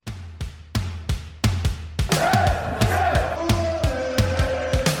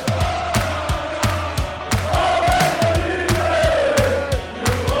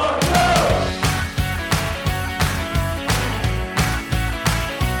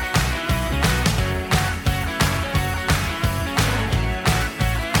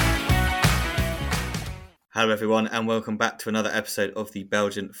Hello everyone and welcome back to another episode of the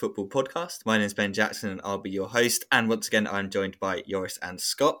Belgian Football Podcast. My name is Ben Jackson and I'll be your host, and once again I'm joined by Joris and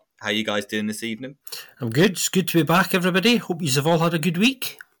Scott. How are you guys doing this evening? I'm good. It's good to be back, everybody. Hope you've all had a good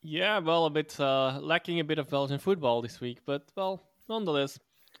week. Yeah, well, a bit lacking a bit of Belgian football this week, but nonetheless,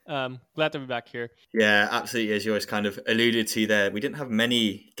 glad to be back here. Yeah, absolutely. As Joris kind of alluded to there, we didn't have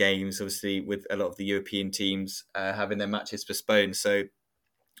many games, obviously, with a lot of the European teams having their matches postponed. So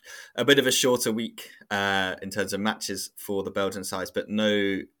a bit of a shorter week in terms of matches for the Belgian sides, but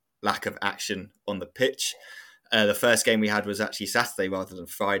no lack of action on the pitch. The first game we had was actually Saturday rather than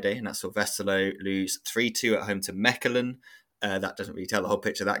Friday, and that saw Westerlo lose 3-2 at home to Mechelen. That doesn't really tell the whole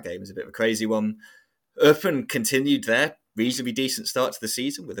picture of that game. It's a bit of a crazy one. Eupen continued their reasonably decent start to the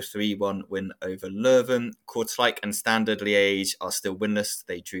season with a 3-1 win over Leuven. Kortrijk and Standard Liège are still winless.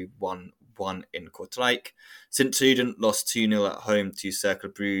 They drew 1-1 in Kortrijk. Sint-Truiden lost 2-0 at home to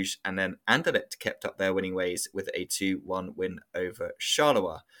Cercle Bruges, and then Anderlecht kept up their winning ways with a 2-1 win over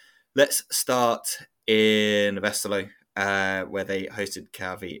Charleroi. Let's start in Westerlo, where they hosted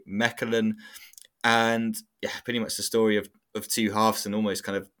KV Mechelen. And yeah, pretty much the story of two halves and almost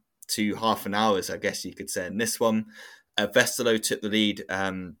kind of 2 half an hours, I guess you could say, in this one. Westerlo took the lead.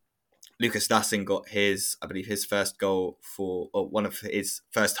 Lucas Dassing got his first goal one of his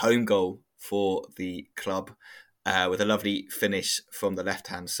first home goal for the club with a lovely finish from the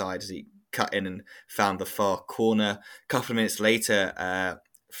left-hand side as he cut in and found the far corner. A couple of minutes later,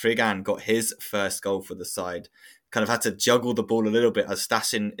 Frigan got his first goal for the side. Kind of had to juggle the ball a little bit as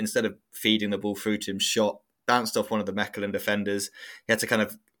Dassing, instead of feeding the ball through to him, bounced off one of the Mechelen defenders. He had to kind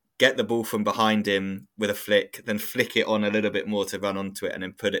of get the ball from behind him with a flick, then flick it on a little bit more to run onto it and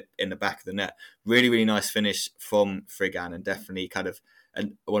then put it in the back of the net. Really, really nice finish from Frigan, and definitely kind of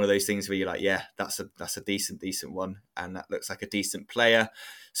one of those things where you're like, yeah, that's a decent one, and that looks like a decent player.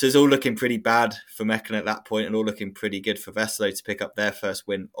 So it's all looking pretty bad for Mechelen at that point, and all looking pretty good for Westerlo to pick up their first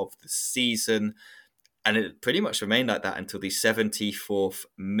win of the season. And it pretty much remained like that until the 74th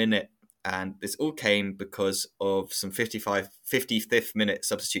minute. And this all came because of some 55th minute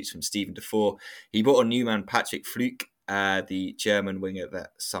substitutes from Steven Defour. He brought on new man Patrick Plfücke, the German winger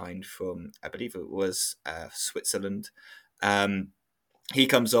that signed from, I believe it was Switzerland. He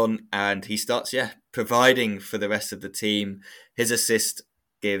comes on and he starts, providing for the rest of the team. His assist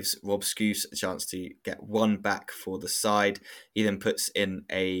gives Rob Scouse a chance to get one back for the side. He then puts in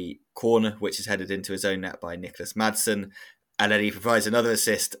a corner, which is headed into his own net by Nicholas Madsen. And then he provides another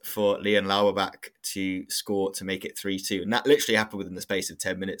assist for Leon Lauerbach to score to make it 3-2. And that literally happened within the space of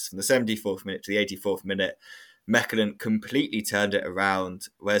 10 minutes. From the 74th minute to the 84th minute, Mechelen completely turned it around.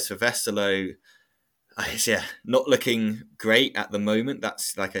 Whereas for Westerlo, not looking great at the moment.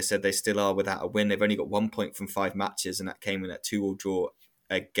 That's, like I said, they still are without a win. They've only got 1 point from 5 matches, and that came in a 2-2 draw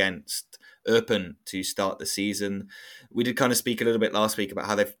against Eupen to start the season. We did kind of speak a little bit last week about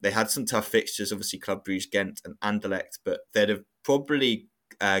how they had some tough fixtures, obviously Club Brugge, Ghent and Anderlecht, but they'd have probably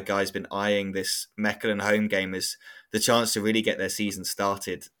guys been eyeing this Mechelen home game as the chance to really get their season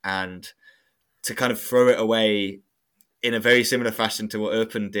started and to kind of throw it away in a very similar fashion to what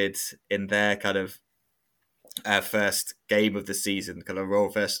Eupen did in their kind of first game of the season, kind of role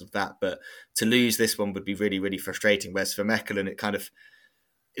version of that. But to lose this one would be really, really frustrating. Whereas for Mechelen, it kind of,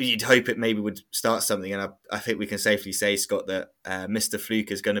 you'd hope it maybe would start something. And I think we can safely say, Scott, that Mr.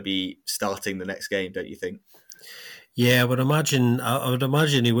 Plfücke is going to be starting the next game, don't you think? Yeah, I would imagine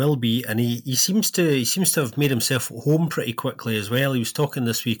he will be, and he seems to have made himself at home pretty quickly as well. He was talking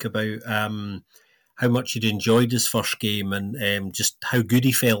this week about how much he'd enjoyed his first game and just how good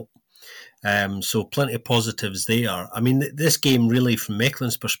he felt. So plenty of positives there. I mean, this game really, from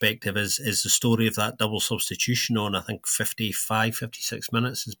Mechelen's perspective, is the story of that double substitution on, I think, 55, 56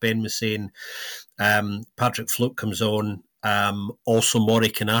 minutes, as Ben was saying. Patrick Plfücke comes on. Also, Mori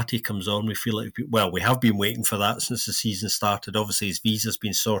Kanati comes on. We feel like, we have been waiting for that since the season started. Obviously, his visa's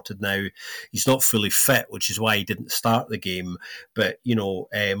been sorted now. He's not fully fit, which is why he didn't start the game. But,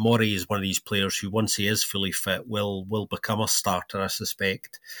 Mori is one of these players who, once he is fully fit, will become a starter, I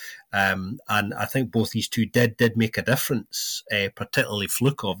suspect. And I think both these two did make a difference, particularly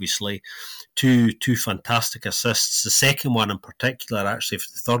Plfücke, obviously. Two fantastic assists. The second one in particular, actually,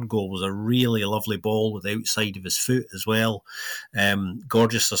 for the third goal, was a really lovely ball with the outside of his foot as well.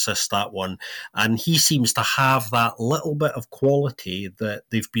 Gorgeous assist, that one. And he seems to have that little bit of quality that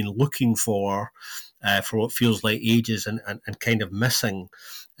they've been looking for what feels like ages and kind of missing.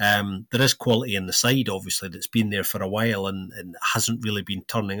 There is quality in the side, obviously, that's been there for a while and hasn't really been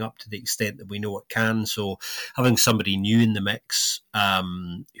turning up to the extent that we know it can. So having somebody new in the mix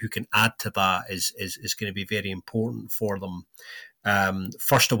who can add to that is going to be very important for them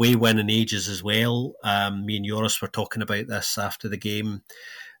First away win in ages as well. Me and Joris were talking about this after the game.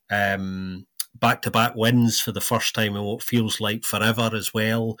 Back-to-back wins for the first time in what feels like forever as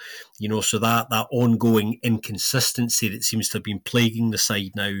well. So that ongoing inconsistency that seems to have been plaguing the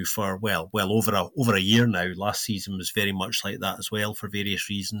side now for over a year now. Last season was very much like that as well for various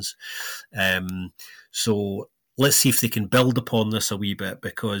reasons. So let's see if they can build upon this a wee bit,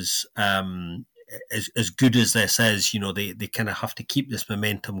 because as good as this is, they kind of have to keep this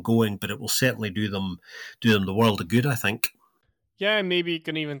momentum going, but it will certainly do them the world of good, I think. Yeah, maybe you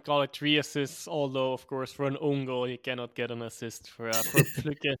can even call it 3 assists, although, of course, for an own goal, you cannot get an assist for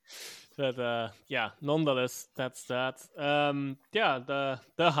Plfücke. But nonetheless, that's that. The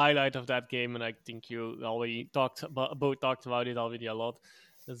highlight of that game, and I think you already talked about it already a lot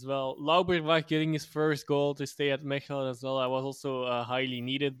as well. Lauberbach getting his first goal to stay at Mechelen as well. I was also highly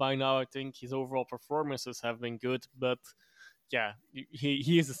needed by now. I think his overall performances have been good, but yeah,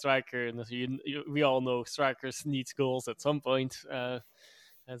 he is a striker, and we all know strikers need goals at some point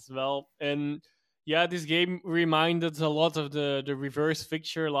as well. And yeah, this game reminded a lot of the reverse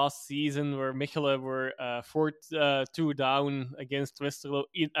fixture last season, where Mechelen were 4-2 down against Westerlo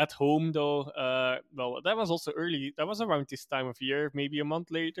at home, though. That was also early. That was around this time of year, maybe a month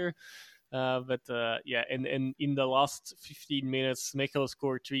later. And in the last 15 minutes, Mechelen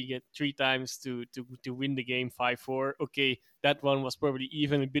scored three times to win the game 5-4. Okay, that one was probably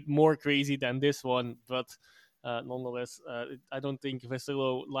even a bit more crazy than this one, but nonetheless, I don't think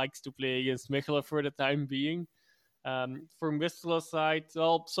Westerlo likes to play against Mechelen for the time being. From Westerlo's side,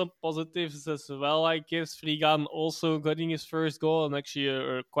 well, some positives as well, I guess. Frigan also getting his first goal, and actually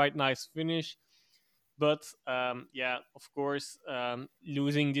a quite nice finish. But of course,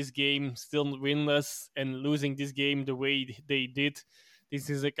 losing this game still winless, and losing this game the way they did, this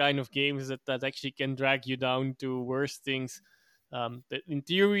is a kind of games that actually can drag you down to worse things. In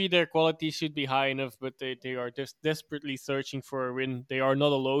theory, their quality should be high enough, but they are just desperately searching for a win. They are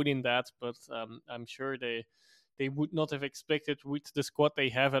not alone in that, but I'm sure they would not have expected, with the squad they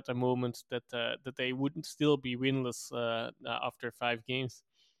have at the moment, that they wouldn't still be winless after 5 games.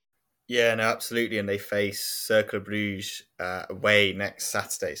 Yeah, no, absolutely. And they face Cercle Bruges away next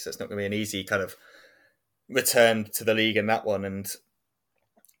Saturday. So it's not going to be an easy kind of return to the league in that one. And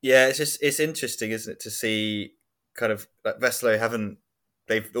yeah, it's interesting, isn't it, to see kind of like Westerlo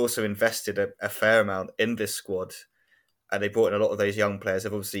they've also invested a fair amount in this squad. And they brought in a lot of those young players.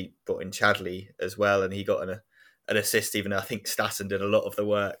 They've obviously brought in Chadley as well. And he got an assist, even though I think Stassen did a lot of the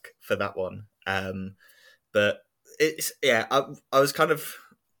work for that one. But I was kind of,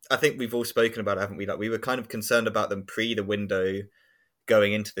 I think we've all spoken about it, haven't we? Like, we were kind of concerned about them pre the window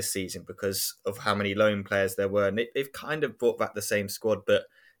going into this season because of how many loan players there were. And they've kind of brought back the same squad. But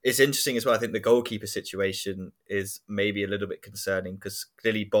it's interesting as well. I think the goalkeeper situation is maybe a little bit concerning, because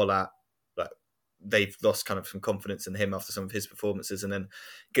clearly Bolat, like, they've lost kind of some confidence in him after some of his performances. And then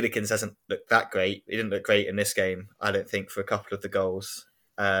Gillikins hasn't looked that great. He didn't look great in this game, I don't think, for a couple of the goals.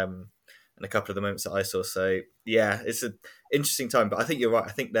 And a couple of the moments that I saw. So yeah, it's an interesting time, but I think you're right.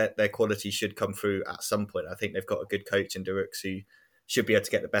 I think their quality should come through at some point. I think they've got a good coach in Dirks who should be able to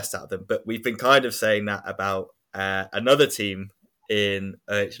get the best out of them. But we've been kind of saying that about another team in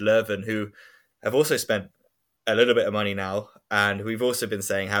Leuven, who have also spent a little bit of money now, and we've also been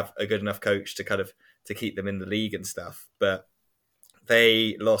saying have a good enough coach to kind of to keep them in the league and stuff. But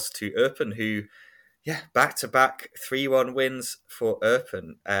they lost to Eupen, who, back-to-back 3-1 wins for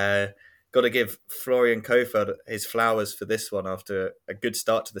Eupen. Got to give Florian Kofeld his flowers for this one after a good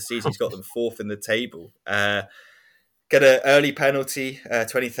start to the season. He's got them 4th in the table. Get an early penalty,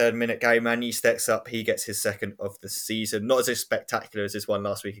 23rd minute. Gary Magny steps up. He gets his 2nd of the season. Not as spectacular as this one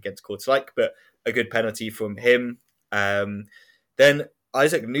last week against Kortrijk, but a good penalty from him. Then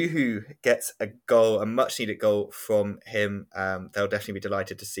Isaac Nuhu gets a goal, a much-needed goal from him. They'll definitely be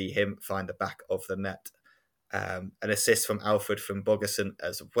delighted to see him find the back of the net. An assist from Alfred from Bogerson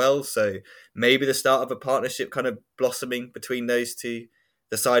as well. So maybe the start of a partnership kind of blossoming between those two.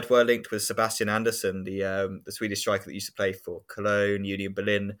 The side were linked with Sebastian Andersson, the Swedish striker that used to play for Cologne, Union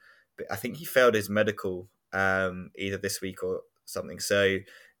Berlin. But I think he failed his medical either this week or something. So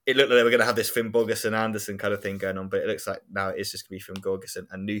it looked like they were going to have this Finn Bogerson-Andersson kind of thing going on, but it looks like now it is just going to be Finn Bogerson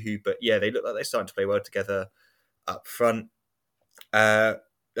and Nuhu. But yeah, they look like they're starting to play well together up front.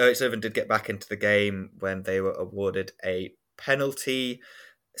 Leuven did get back into the game when they were awarded a penalty.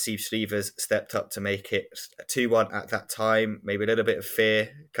 Steve Schlevers stepped up to make it 2-1 at that time. Maybe a little bit of fear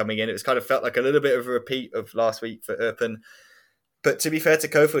coming in. It was kind of felt like a little bit of a repeat of last week for Eupen. But to be fair to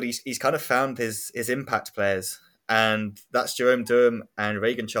Kofeld, he's kind of found his impact players. And that's Jerome Durham and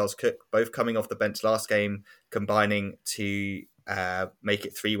Reagan Charles Cook, both coming off the bench last game, combining to make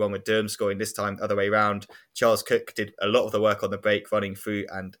it 3-1 with Durham scoring this time the other way around. Charles Cook did a lot of the work on the break, running through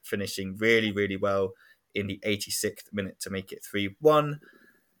and finishing really, really well in the 86th minute to make it 3-1.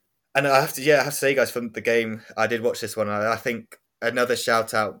 And I have to say, guys, from the game, I did watch this one. I think another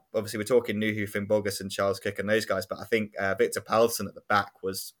shout out. Obviously, we're talking Nuhu, Finn Bogus, and Charles Cook and those guys, but I think Victor Palsson at the back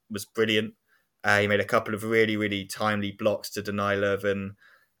was brilliant. He made a couple of really, really timely blocks to deny Leuven.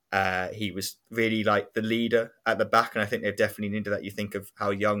 He was really like the leader at the back, and I think they definitely needed that. You think of how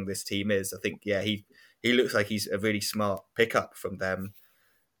young this team is. I think, he looks like he's a really smart pickup from them.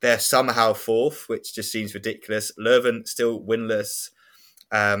 They're somehow fourth, which just seems ridiculous. Leuven still winless.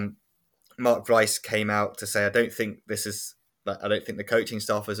 Mark Bryce came out to say, I don't think the coaching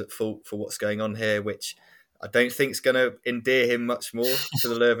staff is at fault for what's going on here, which I don't think is going to endear him much more to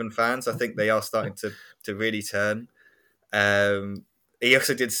the Leuven fans. I think they are starting to really turn. He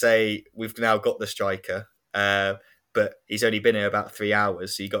also did say, we've now got the striker, but he's only been here about 3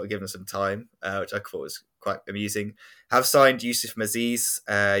 hours, so you've got to give him some time, which I thought was quite amusing. Have signed Yusuf Maziz.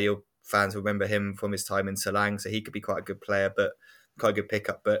 Your fans will remember him from his time in Selang, so he could be quite a good player, but quite a good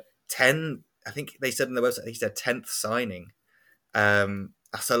pickup. But 10, I think they said on the website, he's their 10th signing.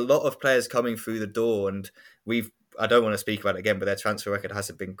 That's a lot of players coming through the door, and I don't want to speak about it again, but their transfer record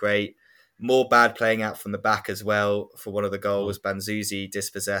hasn't been great. More bad playing out from the back as well for one of the goals. Banzuzi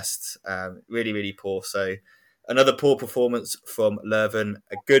dispossessed. Really, really poor. So another poor performance from Leuven.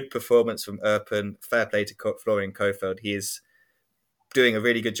 A good performance from Erpen. Fair play to Florian Kofeld. He is doing a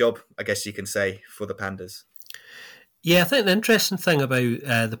really good job, I guess you can say, for the Pandas. Yeah, I think the interesting thing about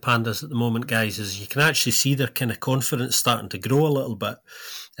the Pandas at the moment, guys, is you can actually see their kind of confidence starting to grow a little bit.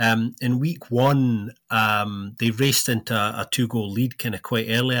 In week one, they raced into a 2-goal lead kind of quite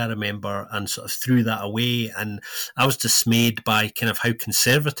early, I remember, and sort of threw that away. And I was dismayed by kind of how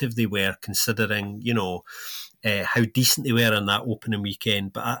conservative they were, considering, how decent they were in that opening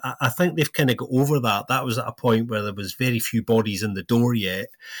weekend. But I think they've kind of got over that. That was at a point where there was very few bodies in the door yet.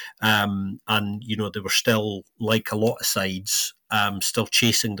 And, they were still, like a lot of sides, still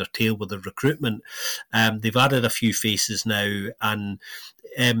chasing their tail with the recruitment. They've added a few faces now, and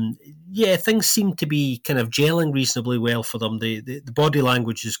things seem to be kind of gelling reasonably well for them. The body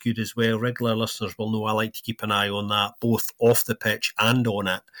language is good as well. Regular listeners will know I like to keep an eye on that, both off the pitch and on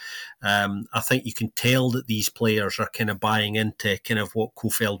it. I think you can tell that these players are kind of buying into kind of what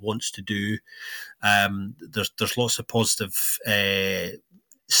Kofeld wants to do. There's lots of positive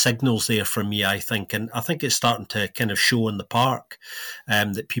signals there from me, I think, and I think it's starting to kind of show in the park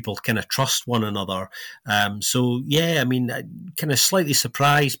that people kind of trust one another. Kind of slightly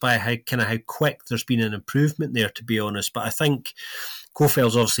surprised by how quick there's been an improvement there, to be honest. But I think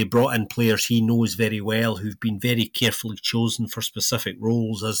Kofeld's obviously brought in players he knows very well, who've been very carefully chosen for specific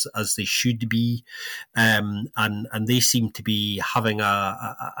roles, as they should be, and they seem to be having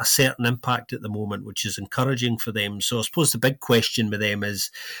a certain impact at the moment, which is encouraging for them. So I suppose the big question with them is,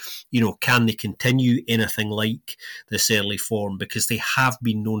 can they continue anything like this early form? Because they have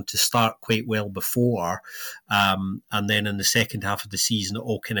been known to start quite well before, and then in the second half of the season, it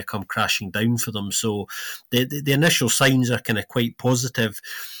all kind of come crashing down for them. So the initial signs are kind of quite positive.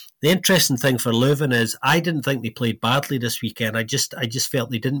 The interesting thing for Leuven is I didn't think they played badly this weekend. I just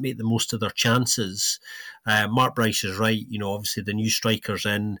felt they didn't make the most of their chances. Mark Bryce is right. Obviously the new striker's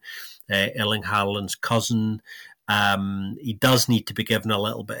in, Erling Haaland's cousin. He does need to be given a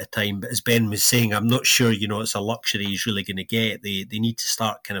little bit of time, but as Ben was saying, I'm not sure, it's a luxury he's really going to get. They need to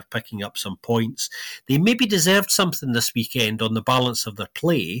start kind of picking up some points. They maybe deserved something this weekend on the balance of their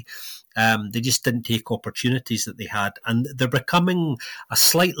play. They just didn't take opportunities that they had, and they're becoming a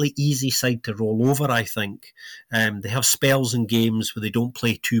slightly easy side to roll over, I think. They have spells in games where they don't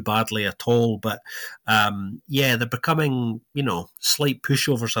play too badly at all, but they're becoming, slight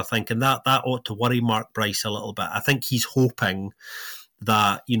pushovers, I think, and that ought to worry Mark Bryce a little bit. I think he's hoping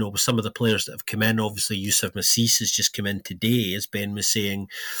that, with some of the players that have come in, obviously Yusuf Maziz has just come in today, as Ben was saying.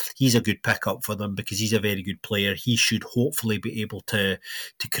 He's a good pickup for them because he's a very good player. He should hopefully be able to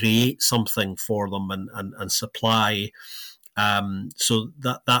create something for them and supply. So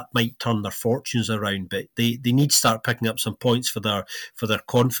that might turn their fortunes around, but they need to start picking up some points for their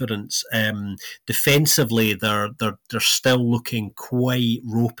confidence. Defensively, they're still looking quite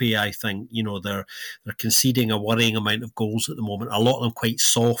ropey, I think. They're conceding a worrying amount of goals at the moment. A lot of them quite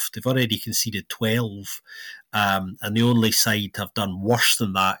soft. They've already conceded 12. And the only side to have done worse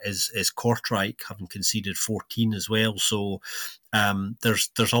than that is Kortrijk, having conceded 14 as well. So there's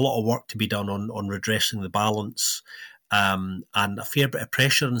a lot of work to be done on redressing the balance. And a fair bit of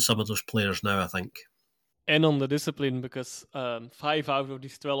pressure on some of those players now, I think. and on the discipline, because 5 out of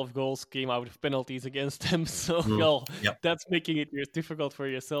these 12 goals came out of penalties against them. So, well, Yep. that's making it difficult for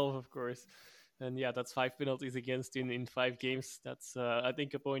yourself, of course. And yeah, that's 5 penalties against in 5 games. That's, I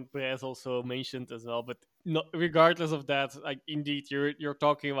think, a point Perez also mentioned as well. But not, regardless of that, like, indeed, you're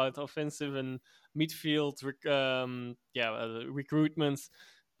talking about offensive and midfield recruitments.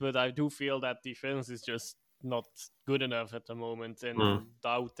 But I do feel that defense is just not good enough at the moment, and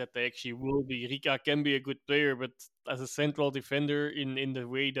doubt that they actually will be. Rika can be a good player, but as a central defender in the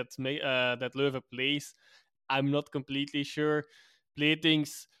way that that Leuven plays, I'm not completely sure.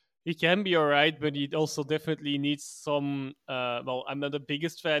 Platings, he can be all right, but he also definitely needs some. Well, I'm not the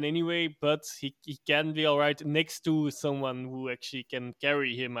biggest fan anyway, but he can be all right next to someone who actually can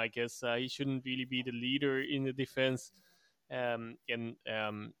carry him. I guess he shouldn't really be the leader in the defense.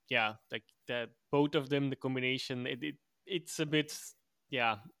 Yeah, like that, both of them, the combination, it's a bit,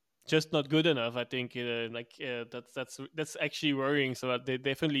 yeah, just not good enough. I think that's actually worrying. So they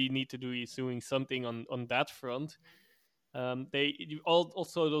definitely need to do is doing something on that front. They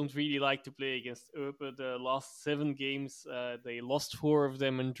also don't really like to play against Eupen. The last 7 games, they lost 4 of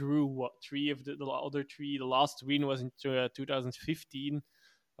them and drew 3 of the other 3. The last win was in 2015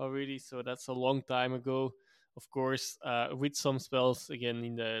 already, so that's a long time ago. Of course, with some spells again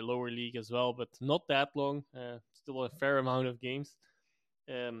in the lower league as well, but not that long. Still a fair amount of games.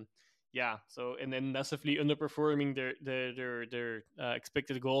 Yeah, so and then massively underperforming their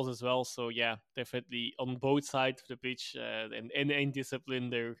expected goals as well. So yeah, definitely on both sides of the pitch, and in discipline,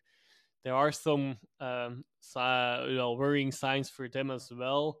 there are some worrying signs for them as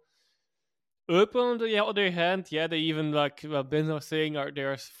well. Up on the other hand, yeah, they even, like Ben was saying,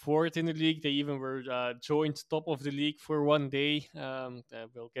 they're fourth in the league. They even were joined top of the league for one day.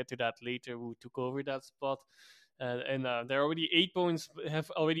 We'll get to that later. Who took over that spot? And they're already 8 points.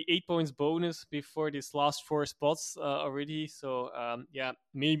 Have already 8 points bonus before this last 4 spots already. So yeah,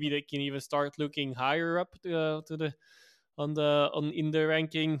 maybe they can even start looking higher up to the on in the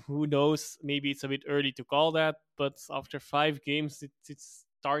ranking. Who knows? Maybe it's a bit early to call that, but after 5 games, it's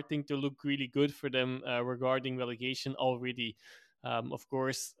starting to look really good for them regarding relegation already. Of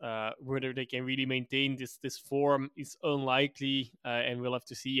course, whether they can really maintain this form is unlikely, and we'll have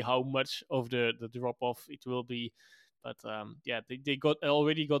to see how much of the drop off it will be. But yeah, they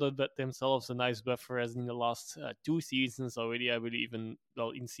already got themselves a nice buffer as in the last 2 seasons already, I believe, and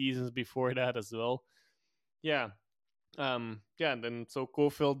well, in seasons before that as well. Yeah, yeah, and then so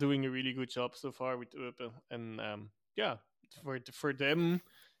Kofeld doing a really good job so far with Eupen, and yeah, for them,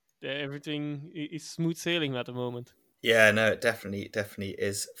 everything is smooth sailing at the moment. Yeah, no, it definitely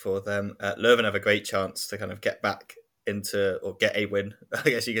is for them. Leuven have a great chance to kind of get back into, or get a win, I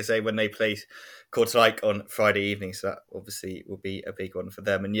guess you could say, when they play Kortrijk on Friday evening. So that obviously will be a big one for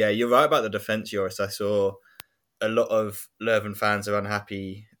them. And yeah, you're right about the defence, Joris. I saw a lot of Leuven fans are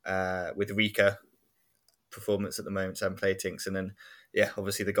unhappy with Rika performance at the moment, Sam Platings, and then yeah,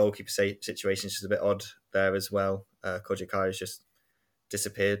 obviously the goalkeeper situation is just a bit odd there as well. Kojikai has just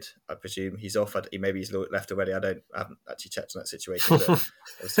disappeared. I presume he's off. Maybe he's left already. I haven't actually checked on that situation, but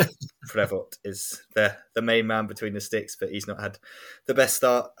obviously Prevot is the main man between the sticks, but he's not had the best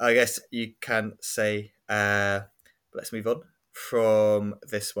start, I guess you can say. Let's move on from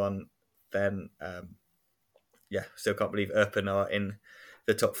this one then. Yeah, still can't believe Eupen are in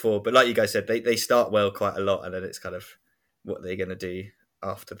the top 4. But like you guys said, they start well quite a lot, and then it's kind of what they're going to do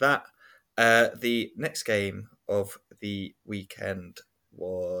after that. The next game of the weekend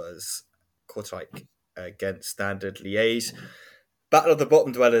was Kortrijk against Standard Liège. Battle of the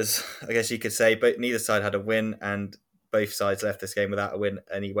bottom dwellers, I guess you could say, but neither side had a win, and both sides left this game without a win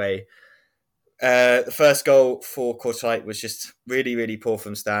anyway. The first goal for Kortrijk was just really, really poor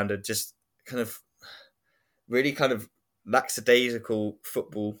from Standard, just really kind of lackadaisical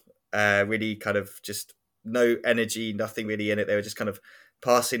football, really kind of just no energy, nothing really in it. They were just kind of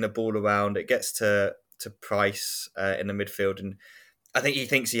passing the ball around. It gets to Price in the midfield, and I think he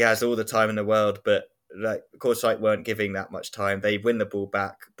thinks he has all the time in the world, but like Kortrijk weren't giving that much time. They win the ball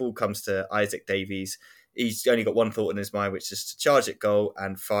back. Ball comes to Isaac Davies. He's only got one thought in his mind, which is to charge it goal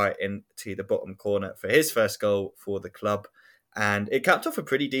and fire it into the bottom corner for his first goal for the club. And it capped off a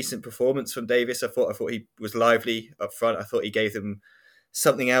pretty decent performance from Davis. I thought he was lively up front. I thought he gave them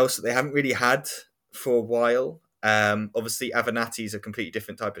something else that they haven't really had for a while. Obviously, Avenatti is a completely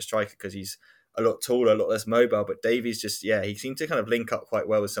different type of striker because he's a lot taller, a lot less mobile. But Davies just, yeah, he seemed to kind of link up quite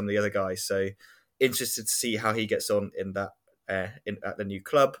well with some of the other guys. So interested to see how he gets on in that at the new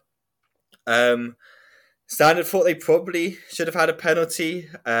club. Standard thought they probably should have had a penalty.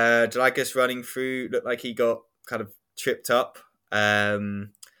 Dragos running through looked like he got kind of tripped up.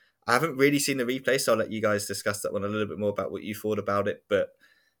 I haven't really seen the replay, so I'll let you guys discuss that one a little bit more about what you thought about it. But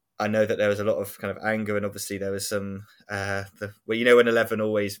I know that there was a lot of kind of anger, and obviously there was some, when 11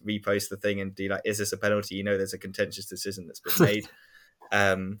 always repost the thing and do like, is this a penalty? There's a contentious decision that's been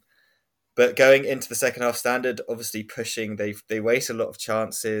made. But going into the second half, Standard obviously pushing. They waste a lot of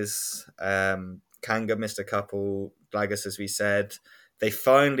chances. Kanga missed a couple. Blagas, as we said. They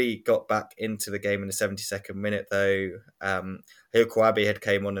finally got back into the game in the 72nd minute, though. Kwabe had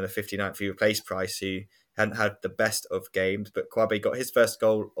came on in the 59th. He replaced Price, who hadn't had the best of games, but Kwabe got his first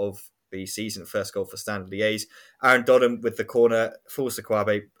goal of the season, first goal for Standard Liège. Aaron Dodham with the corner, falls to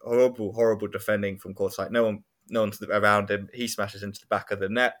Kwabe. Horrible defending from Courtside. No one around him. He smashes into the back of the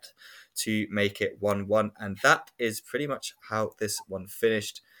net to make it 1-1. And that is pretty much how this one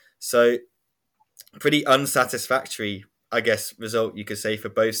finished. So, pretty unsatisfactory, I guess, result you could say for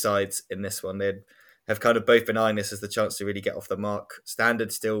both sides in this one. They'd have kind of both been eyeing this as the chance to really get off the mark.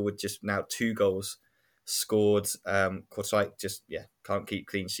 Standard still with just now 2 goals scored. Courtside just, can't keep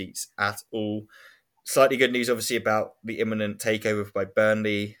clean sheets at all. Slightly good news, obviously, about the imminent takeover by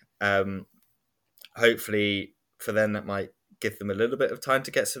Burnley. Hopefully for them, that might give them a little bit of time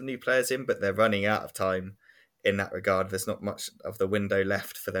to get some new players in, but they're running out of time in that regard. There's not much of the window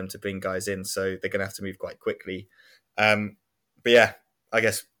left for them to bring guys in, so they're going to have to move quite quickly. But yeah, I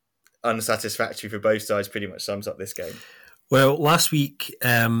guess unsatisfactory for both sides pretty much sums up this game. Well, last week,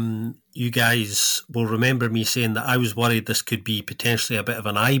 you guys will remember me saying that I was worried this could be potentially a bit of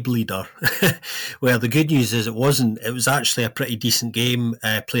an eye bleeder. Well, the good news is it wasn't. It was actually a pretty decent game,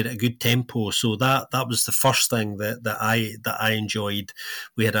 played at a good tempo. So that was the first thing that I enjoyed.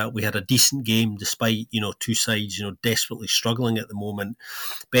 We had a decent game despite two sides desperately struggling at the moment.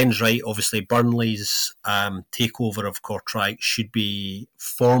 Ben's right. Obviously, Burnley's takeover of Kortrijk should be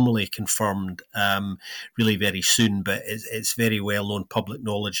formally confirmed really very soon, but it's very well known public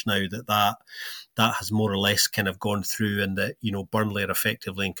knowledge now that has more or less kind of gone through, and that Burnley are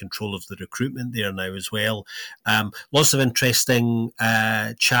effectively in control of the recruitment there now as well. Lots of interesting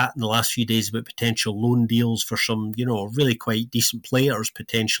chat in the last few days about potential loan deals for some really quite decent players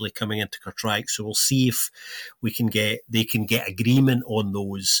potentially coming into Kortrijk. So we'll see if they can get agreement on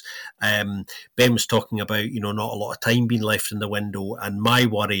those. Ben was talking about not a lot of time being left in the window, and my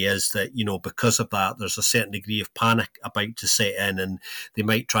worry is that because of that there's a certain degree of panic about to set in, and they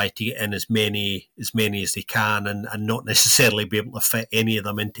might try to get in as many as they can, and not necessarily be able to fit any of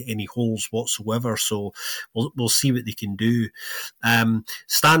them into any holes whatsoever. So we'll see what they can do.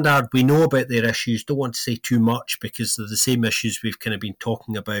 Standard, we know about their issues. Don't want to say too much because they're the same issues we've kind of been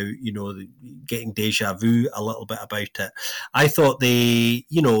talking about. Getting deja vu a little bit about it. I thought they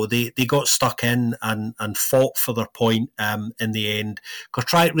got stuck in and fought for their point in the end.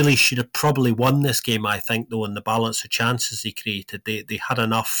 Kortrijk really should have probably won this game, I think, though, in the balance of chances they created. They had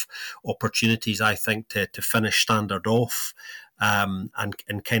enough opportunities, I think, to finish Standard off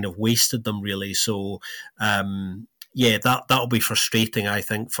and kind of wasted them, really. So, that'll be frustrating, I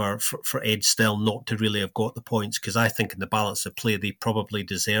think, for Ed Still not to really have got the points, because I think in the balance of play they probably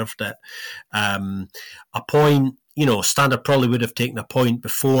deserved it. A point, Standard probably would have taken a point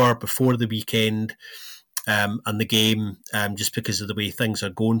before the weekend. And the game, just because of the way things are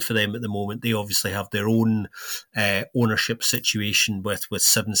going for them at the moment. They obviously have their own ownership situation with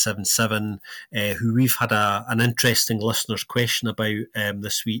 777, who we've had an interesting listener's question about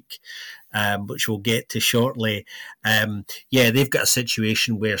this week, which we'll get to shortly. They've got a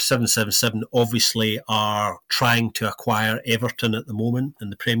situation where 777 obviously are trying to acquire Everton at the moment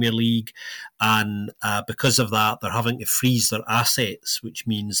in the Premier League, and because of that they're having to freeze their assets, which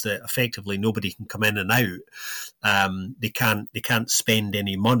means that effectively nobody can come in and out. They can't spend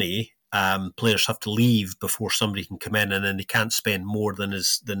any money. Players have to leave before somebody can come in, and then they can't spend more than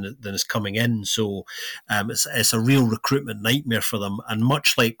is coming in. So it's a real recruitment nightmare for them. And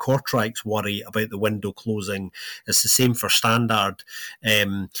much like Kortrijk's worry about the window closing, it's the same for Standard.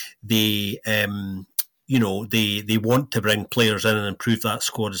 They want to bring players in and improve that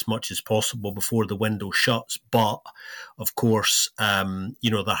squad as much as possible before the window shuts. But of course,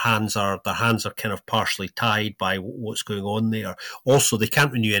 their hands are kind of partially tied by what's going on there. Also, they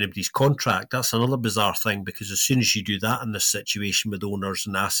can't renew anybody's contract. That's another bizarre thing, because as soon as you do that in this situation with owners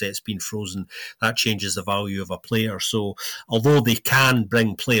and assets being frozen, that changes the value of a player. So although they can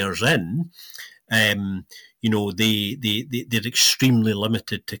bring players in, they're extremely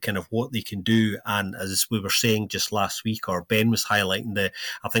limited to kind of what they can do. And as we were saying just last week, or Ben was highlighting,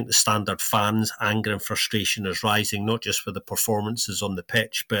 I think the Standard fans' anger and frustration is rising, not just for the performances on the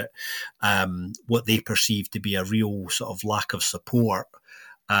pitch, but what they perceive to be a real sort of lack of support.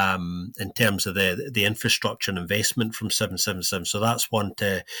 in terms of the infrastructure and investment from 777. So that's one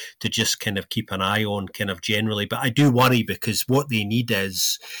to just kind of keep an eye on kind of generally. But I do worry because what they need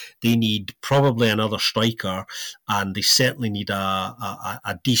is they need probably another striker, and they certainly need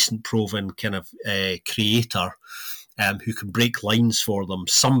a decent proven kind of creator who can break lines for them.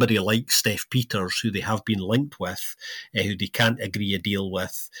 Somebody like Steph Peters, who they have been linked with, who they can't agree a deal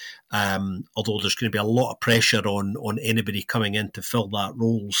with. Although there's going to be a lot of pressure on anybody coming in to fill that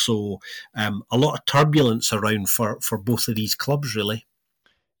role. So a lot of turbulence around for both of these clubs, really.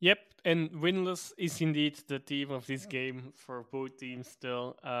 Yep, and winless is indeed the theme of this game for both teams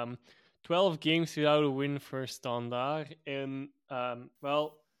still. 12 games without a win for Standard, and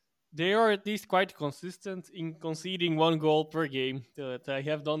well, they are at least quite consistent in conceding 1 goal per game. They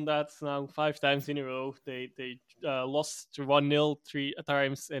have done that now 5 times in a row. They lost to 1-0 3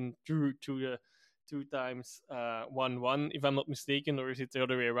 times and drew to the 2 times 1-1, if I'm not mistaken, or is it the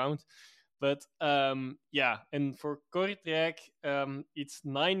other way around? But yeah, and for Kortrijk, it's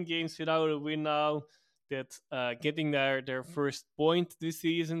 9 games without a win now. That getting their first point this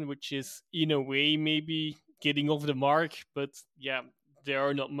season, which is in a way maybe getting off the mark, but yeah, there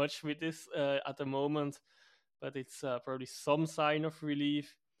are not much with this at the moment. But it's probably some sign of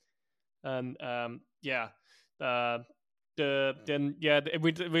relief, and yeah,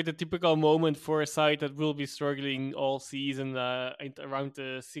 with a typical moment for a side that will be struggling all season, around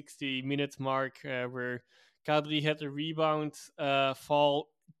the 60 minutes mark, where Kadri had a rebound fall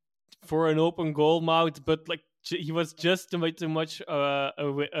for an open goal mouth, but like he was just too much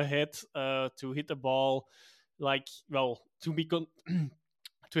ahead to hit the ball, like well to be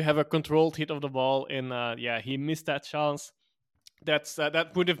to have a controlled hit of the ball, and yeah, he missed that chance.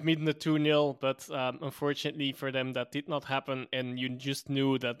 That would have been the 2-0, but unfortunately for them, that did not happen, and you just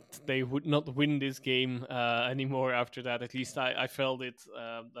knew that they would not win this game anymore after that. At least I felt it.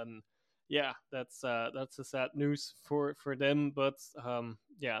 And yeah, that's a sad news for them, but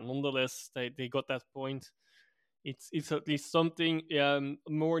yeah, nonetheless, they got that point. It's at least something.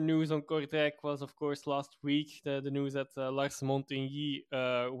 More news on Kortrijk was, of course, last week. The news that Lars Montigny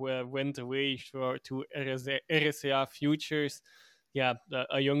went away to RSA Futures. Yeah,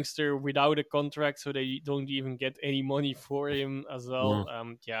 a youngster without a contract, so they don't even get any money for him as well.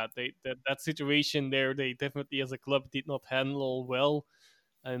 Yeah, that situation there, they definitely as a club did not handle well,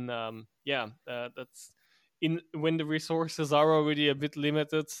 and yeah, that's when the resources are already a bit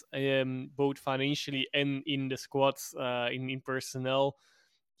limited, both financially and in the squads, in personnel.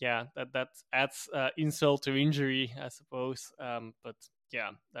 Yeah, that adds insult to injury, I suppose. But yeah,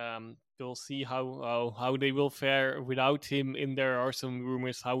 we'll see how they will fare without him. And there are some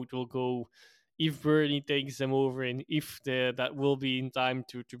rumors how it will go if Bernie takes them over, and if that will be in time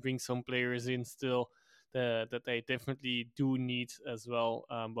to bring some players in still. That they definitely do need as well.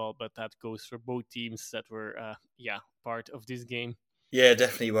 Well, but that goes for both teams that were, yeah, part of this game. Yeah,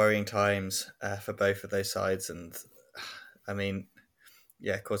 definitely worrying times for both of those sides. And I mean,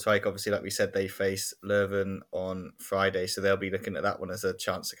 yeah, Kortrijk, obviously, like we said, they face Leuven on Friday, so they'll be looking at that one as a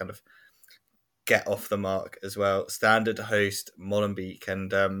chance to kind of get off the mark as well. Standard host Molenbeek,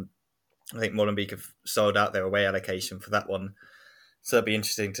 and I think Molenbeek have sold out their away allocation for that one. So it'll be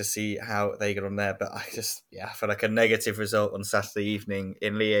interesting to see how they get on there. But I feel like a negative result on Saturday evening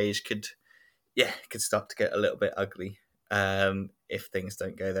in Liège could start to get a little bit ugly if things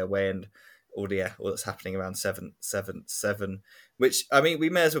don't go their way. And all that's happening around 7-7-7, which, I mean,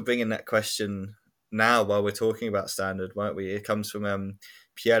 we may as well bring in that question now while we're talking about Standard, won't we? It comes from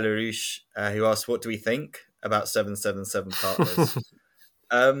Pierre Lerouche, who asked, what do we think about 7-7-7 partners?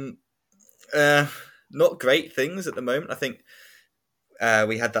 Not great things at the moment. I think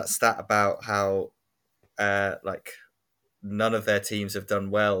we had that stat about how like none of their teams have done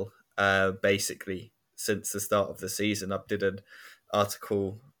well basically since the start of the season. I did an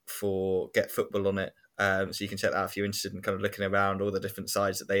article for Get Football on it, so you can check that out if you're interested in kind of looking around all the different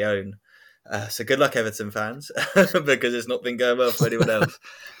sides that they own. So good luck, Everton fans, because it's not been going well for anyone else.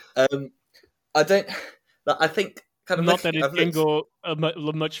 I think kind of not that it can go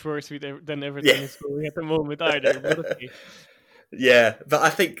much worse than Everton is going at the moment either. But okay. Yeah, but I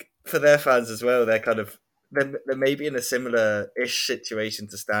think for their fans as well, they're kind of they're maybe in a similar-ish situation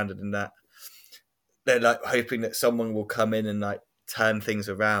to Standard in that they're like hoping that someone will come in and like turn things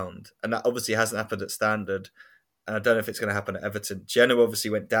around, and that obviously hasn't happened at Standard, and I don't know if it's going to happen at Everton. Genoa obviously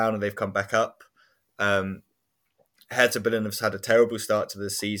went down and they've come back up. Hertha Berlin have had a terrible start to the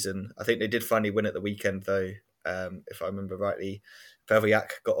season. I think they did finally win at the weekend though, if I remember rightly.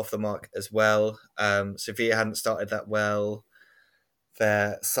 Verviak got off the mark as well. Sevilla hadn't started that well.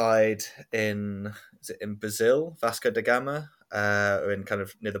 Their side in Brazil, Vasco da Gama, are in kind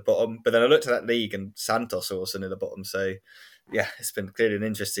of near the bottom. But then I looked at that league and Santos are also near the bottom. So yeah, it's been clearly an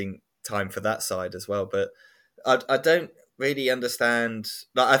interesting time for that side as well. But I don't really understand.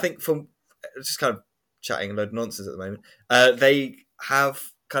 Like, I think from just kind of chatting a load of nonsense at the moment, they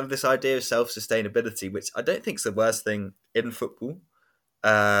have kind of this idea of self-sustainability, which I don't think is the worst thing in football,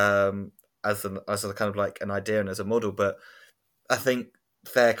 as a kind of like an idea and as a model. But I think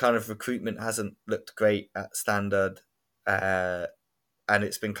their kind of recruitment hasn't looked great at Standard, and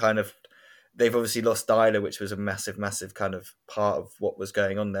it's been kind of, they've obviously lost Dyler, which was a massive kind of part of what was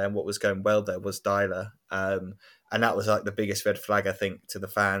going on there, and what was going well there was Dyler, and that was like the biggest red flag, I think, to the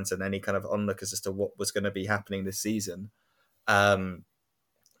fans and any kind of onlookers as to what was going to be happening this season.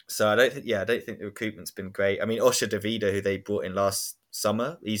 So I don't think the recruitment's been great. I mean, Osher Davida, who they brought in last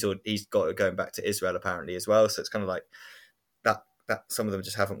summer, he's got going back to Israel apparently as well. So it's kind of like that some of them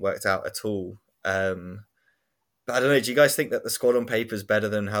just haven't worked out at all. But I don't know, do you guys think that the squad on paper is better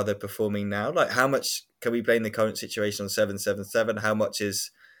than how they're performing now? Like, how much can we blame the current situation on 777? How much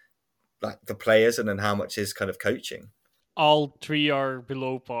is like the players, and then how much is kind of coaching? All three are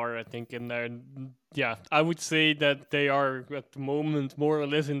below par, I think, in there. Yeah, I would say that they are at the moment more or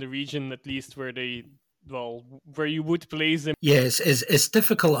less in the region, at least where you would place them. Yeah, it's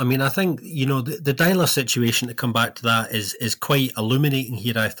difficult. I mean, I think, the Dyler situation, to come back to that, is quite illuminating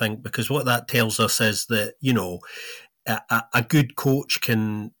here, I think, because what that tells us is that, a good coach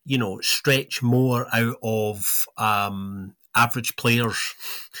can, stretch more out of average players,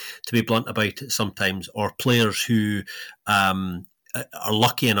 to be blunt about it sometimes, or players who are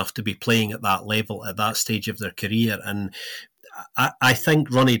lucky enough to be playing at that level at that stage of their career. And I think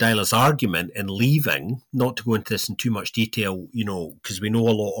Ronnie Dyler's argument in leaving, not to go into this in too much detail, because we know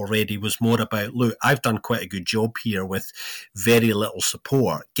a lot already, was more about, look, I've done quite a good job here with very little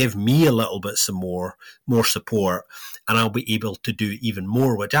support. Give me a little bit some more support, and I'll be able to do even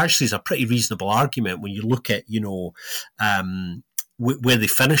more, which actually is a pretty reasonable argument when you look at, where they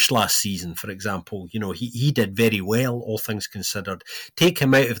finished last season, for example. He did very well, all things considered. Take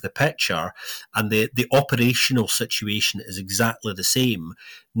him out of the picture, and the operational situation is exactly the same.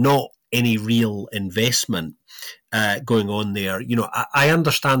 Not any real investment going on there. I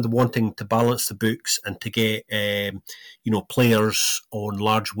understand the wanting to balance the books and to get players on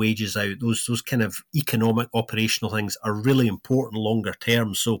large wages out. Those kind of economic operational things are really important longer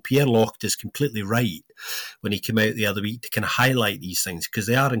term. So Pierre Locht is completely right when he came out the other week to kind of highlight these things, because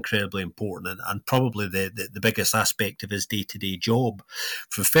they are incredibly important and probably the biggest aspect of his day-to-day job.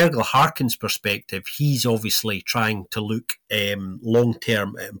 From Fergal Harkin's perspective, he's obviously trying to look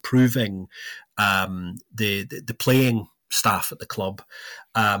long-term at improving the playing staff at the club,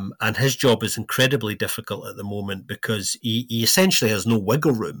 and his job is incredibly difficult at the moment because he essentially has no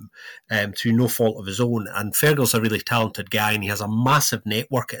wiggle room through no fault of his own. And Fergal's a really talented guy, and he has a massive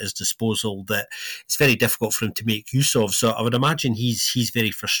network at his disposal that it's very difficult for him to make use of. So I would imagine he's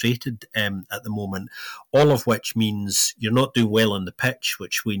very frustrated at the moment, all of which means you're not doing well on the pitch,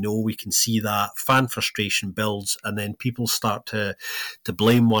 which we know. We can see that fan frustration builds, and then people start to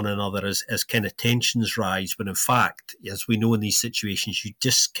blame one another as kind of tensions rise, when in fact, as we know in these situations, you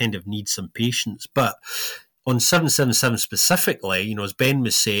just kind of need some patience. But on 777 specifically, as Ben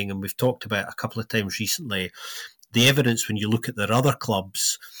was saying, and we've talked about a couple of times recently, the evidence when you look at their other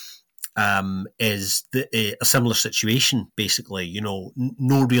clubs is a similar situation, basically. No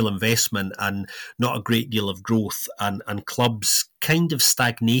real investment and not a great deal of growth, and clubs kind of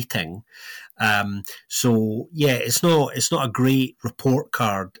stagnating. So yeah, it's not a great report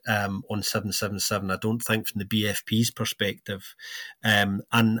card on 777, I don't think, from the BFP's perspective.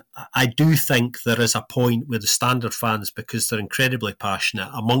 And I do think there is a point where the Standard fans, because they're incredibly passionate,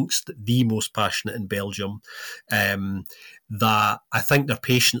 amongst the most passionate in Belgium, that I think their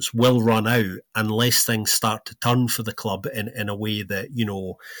patience will run out unless things start to turn for the club in a way that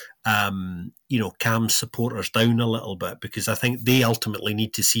calms supporters down a little bit, because I think they ultimately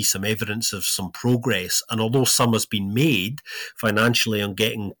need to see some evidence of some progress. And although some has been made financially on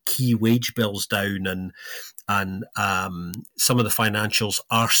getting key wage bills down, and some of the financials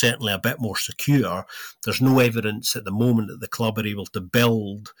are certainly a bit more secure, there's no evidence at the moment that the club are able to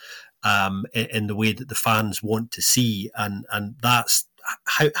build in the way that the fans want to see, and that's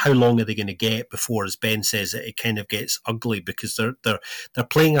how long are they going to get before, as Ben says, it kind of gets ugly, because they're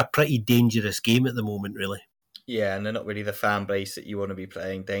playing a pretty dangerous game at the moment, really. Yeah, and they're not really the fan base that you want to be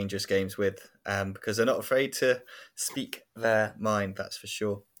playing dangerous games with, because they're not afraid to speak their mind, that's for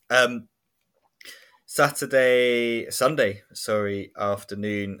sure. Sunday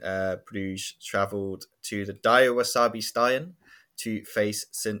afternoon, Bruges travelled to the Dire Wasabi Stein to face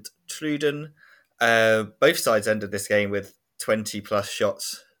St. Truden. Both sides ended this game with 20 plus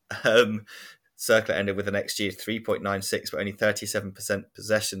shots. Cercle ended with an XG of 3.96, but only 37%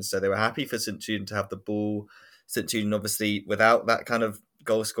 possession. So they were happy for St. Truden to have the ball. St. Truden, obviously, without that kind of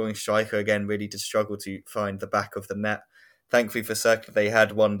goal-scoring striker, again, really did struggle to find the back of the net. Thankfully for Cercle, they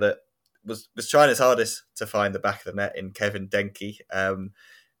had one that was trying his hardest to find the back of the net in Kevin Denke.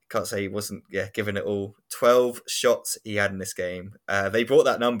 Can't say he wasn't giving it all. 12 shots he had in this game. They brought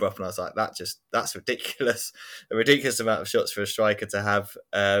that number up and I was like, that's ridiculous. A ridiculous amount of shots for a striker to have,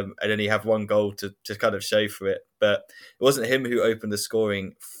 and only have one goal to kind of show for it. But it wasn't him who opened the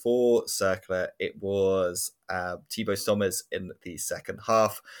scoring for Cercle. It was Thibaut Sommers in the second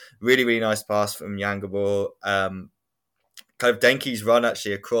half. Really, really nice pass from Yangabor. Kind of Denke's run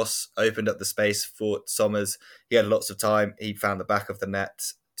actually across opened up the space for Sommers. He had lots of time. He found the back of the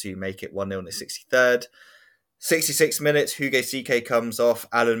net to make it 1-0 in the 63rd. 66 minutes, Hugo CK comes off.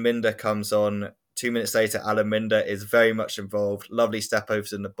 Alan Minder comes on. 2 minutes later, Alan Minder is very much involved. Lovely step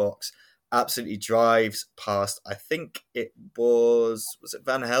overs in the box. Absolutely drives past, I think it was it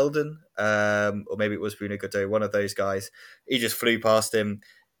Van Helden? Or maybe it was Bruno Godot, one of those guys. He just flew past him.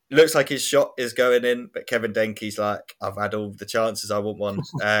 Looks like his shot is going in, but Kevin Denke's like, I've had all the chances, I want one.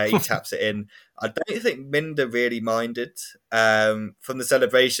 He taps it in. I don't think Minder really minded. From the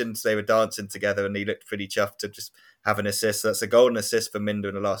celebrations, they were dancing together and he looked pretty chuffed to just have an assist. So that's a golden assist for Minder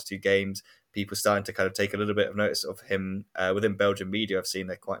in the last 2 games. People starting to kind of take a little bit of notice of him. Within Belgian media, I've seen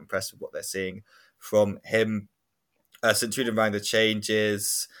they're quite impressed with what they're seeing from him. St. Truden rang the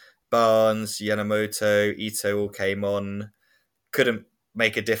changes. Barnes, Yanamoto, Ito all came on. Couldn't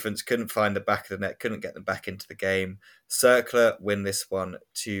make a difference, couldn't find the back of the net, couldn't get them back into the game. Cercle win this one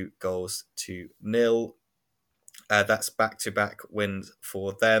 2-0. That's back-to-back wins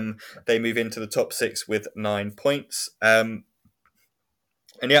for them. They move into the top 6 with 9 points. And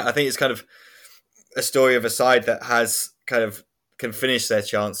yeah, I think it's kind of a story of a side that has kind of can finish their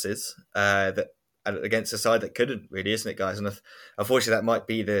chances that against a side that couldn't, really, isn't it, guys? And unfortunately, that might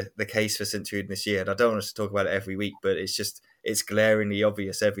be the case for St. Truden this year. And I don't want us to talk about it every week, but it's glaringly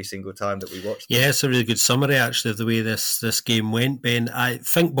obvious every single time that we watch them. Yeah, it's a really good summary, actually, of the way this game went, Ben. I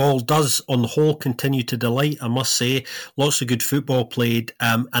think ball does, on the whole, continue to delight, I must say. Lots of good football played,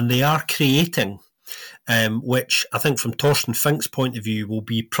 and they are creating, which I think from Torsten Fink's point of view will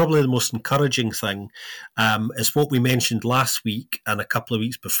be probably the most encouraging thing. It's what we mentioned last week and a couple of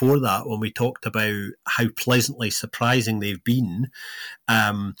weeks before that when we talked about how pleasantly surprising they've been.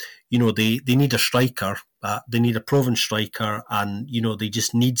 They need a striker. They need a proven striker, and they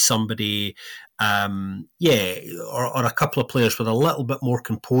just need somebody, or a couple of players with a little bit more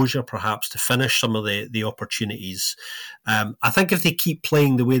composure, perhaps, to finish some of the opportunities. I think if they keep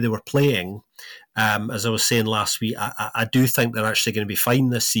playing the way they were playing, as I was saying last week, I do think they're actually going to be fine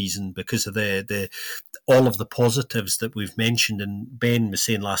this season because of the all of the positives that we've mentioned. And Ben was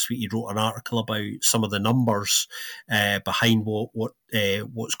saying last week he wrote an article about some of the numbers behind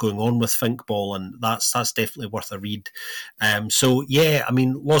what's going on with Finkball, and that's definitely worth a read. Lots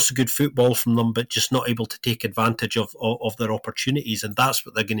of good football from them, but just not able to take advantage of their opportunities, and that's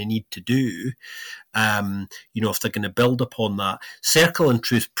what they're going to need to do. If they're going to build upon that. Cercle, in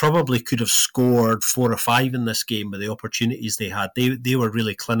truth, probably could have scored 4 or 5 in this game with the opportunities they had. They were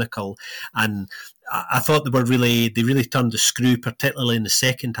really clinical, and I thought they really turned the screw, particularly in the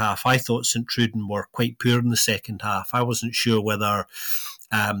second half. I thought St. Truden were quite poor in the second half. I wasn't sure whether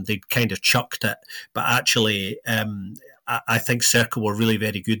they'd kind of chucked it, but actually I think Cercle were really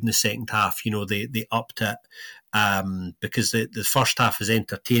very good in the second half. They upped it. Because the first half, as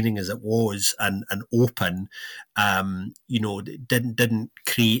entertaining as it was and open, didn't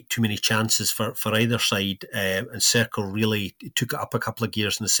create too many chances for either side, and Cercle really took it up a couple of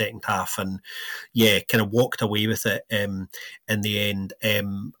gears in the second half, and kind of walked away with it in the end.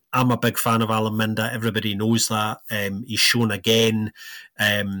 I'm a big fan of Alan Minder. Everybody knows that. He's shown again.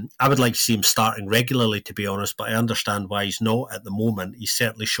 I would like to see him starting regularly, to be honest, but I understand why he's not at the moment. He's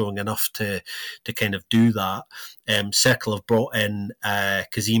certainly showing enough to kind of do that. Cercle have brought in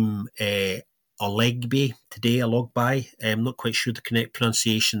Kazim Ologby today, Ologby. I'm not quite sure the correct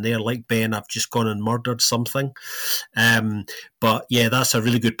pronunciation there. Like Ben, I've just gone and murdered something. But yeah, that's a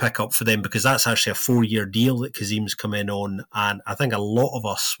really good pickup for them because that's actually a 4-year deal that Kazim's come in on, and I think a lot of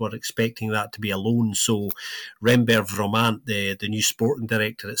us were expecting that to be a loan. So Rembert Vromant, the new sporting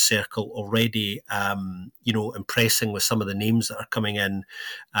director at Cercle, already impressing with some of the names that are coming in,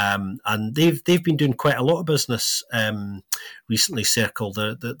 and they've been doing quite a lot of business recently. Cercle,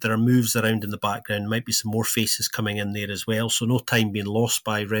 there are moves around in the background. Might be some more more faces coming in there as well. So no time being lost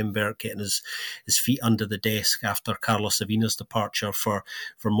by Rembert getting his feet under the desk after Carlos Avina's departure for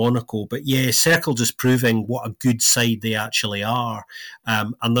Monaco. But yeah, Cercle just proving what a good side they actually are.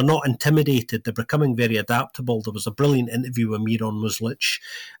 And they're not intimidated. They're becoming very adaptable. There was a brilliant interview with Miron Muslic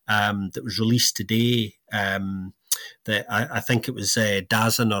that was released today. That I think it was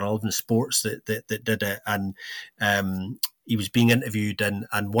DAZN or Eleven Sports that did it, and he was being interviewed, and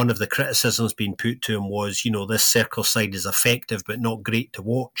one of the criticisms being put to him was, this Cercle side is effective but not great to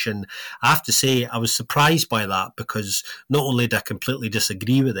watch. And I have to say, I was surprised by that, because not only do I completely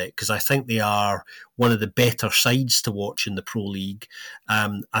disagree with it, because I think they are one of the better sides to watch in the Pro League.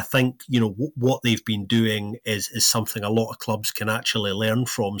 I think, what they've been doing is something a lot of clubs can actually learn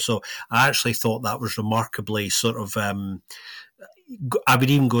from. So I actually thought that was remarkably sort of, I would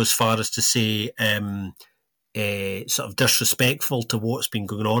even go as far as to say, sort of disrespectful to what's been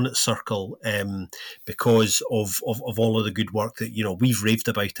going on at Cercle, because of all of the good work that we've raved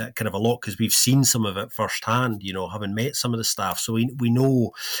about it kind of a lot, because we've seen some of it firsthand, having met some of the staff, so we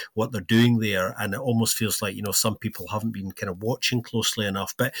know what they're doing there, and it almost feels like some people haven't been kind of watching closely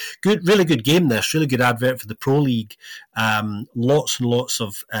enough. But really good game, this really good advert for the Pro League. Lots and lots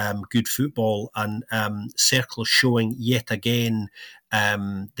of good football, and Cercle showing yet again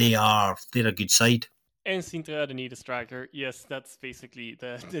they're a good side. And Sint-Truiden need a striker. Yes, that's basically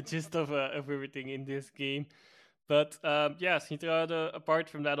the gist of everything in this game. But Sint-Truiden, apart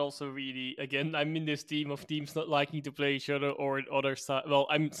from that, also really, again, I'm in this team of teams not liking to play each other, or other side. Well,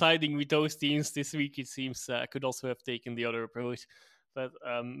 I'm siding with those teams this week. It seems I could also have taken the other approach. But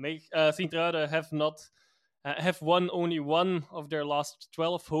Sint-Truiden have won only one of their last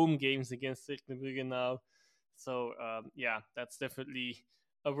 12 home games against Cercle Brugge now. So that's definitely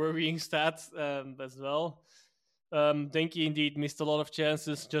a worrying stat as well. Denki indeed missed a lot of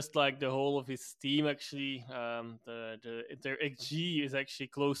chances, just like the whole of his team. Actually, their XG is actually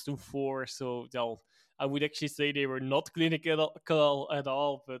close to 4. So I would actually say they were not clinical at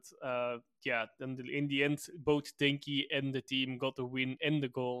all. But then in the end, both Denki and the team got the win and the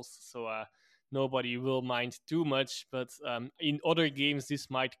goals. So nobody will mind too much. But in other games, this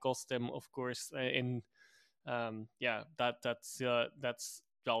might cost them, of course. That's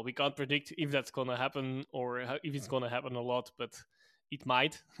well, we can't predict if that's gonna happen or if it's gonna happen a lot, but it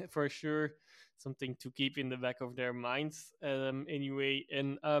might for sure. Something to keep in the back of their minds, anyway.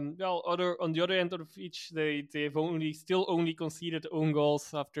 And on the other end of each, they've still only conceded own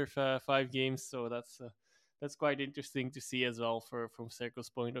goals after 5 games, so that's quite interesting to see as well from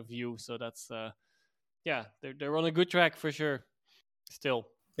Cercle's point of view. So that's they're on a good track for sure. Still.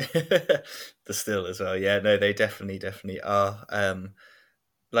 The still as well, yeah. No, they definitely are.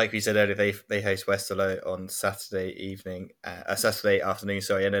 Like we said earlier, they host Westerlo on Saturday afternoon.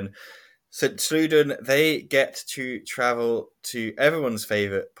 Sorry, and then Sint-Truiden, they get to travel to everyone's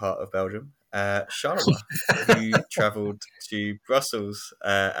favourite part of Belgium, Charleroi, who travelled to Brussels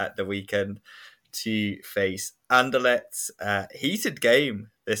at the weekend to face Anderlecht. Heated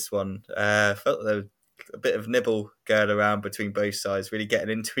game, this one. Felt there was a bit of nibble going around between both sides, really getting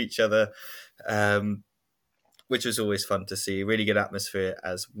into each other. Which was always fun to see. Really good atmosphere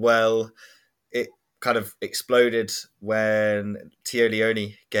as well. It kind of exploded when Theo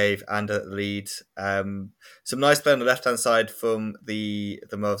Leone gave Anderlecht the lead. Some nice play on the left-hand side from the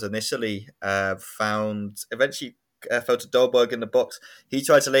Mavs initially. Eventually fell to Dolberg in the box. He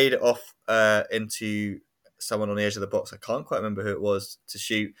tried to lay it off into someone on the edge of the box. I can't quite remember who it was to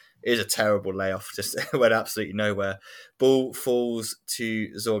shoot. It was a terrible layoff. Just went absolutely nowhere. Ball falls to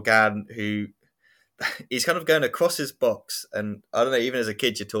Zorgan, who... he's kind of going across his box, and I don't know, even as a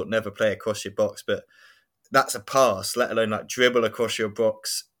kid you're taught never play across your box, but that's a pass, let alone like dribble across your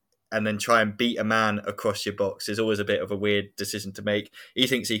box and then try and beat a man across your box is always a bit of a weird decision to make. He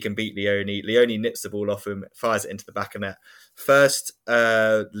thinks he can beat Leone. Leone nips the ball off him, fires it into the back of net. First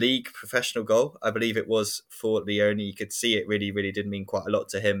league professional goal, I believe it was, for Leone. You could see it really, really did mean quite a lot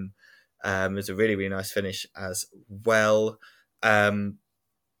to him. It was a really, really nice finish as well.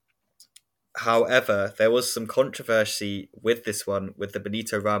 However, there was some controversy with this one, with the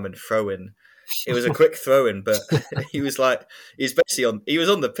Benito Raman throw-in. It was a quick throw-in, but he was on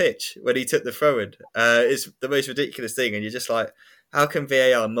the pitch when he took the throw-in. It's the most ridiculous thing, and you're just like, how can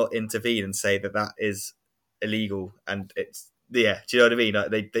VAR not intervene and say that is illegal? And it's, do you know what I mean?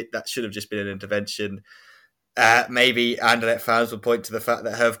 Like that should have just been an intervention. Maybe Anderlecht fans would point to the fact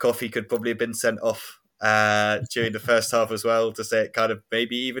that Herve Coffey could probably have been sent off during the first half as well, to say it kind of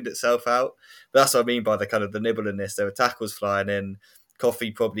maybe evened itself out. But that's what I mean by the kind of the nibble in this. There were tackles flying in.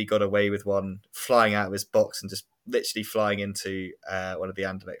 Coffey probably got away with one flying out of his box and just literally flying into one of the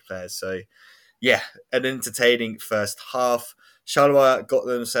Anderlecht players. So yeah, an entertaining first half. Charleroi got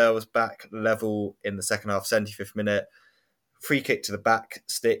themselves back level in the second half, 75th minute. Free kick to the back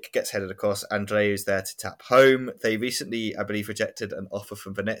stick, gets headed across. Andreu is there to tap home. They recently, I believe, rejected an offer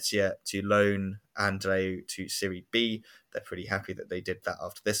from Venezia to loan Andreu to Serie B. They're pretty happy that they did that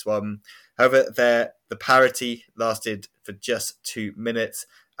after this one. However, the parity lasted for just 2 minutes.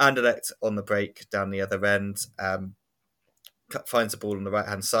 Anderlecht on the break down the other end. Finds the ball on the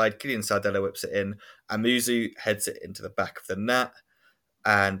right-hand side. Kylian Sardella whips it in. Amuzu heads it into the back of the net.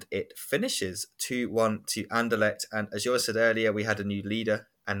 And it finishes 2-1 to Anderlecht. And as Joris said earlier, we had a new leader,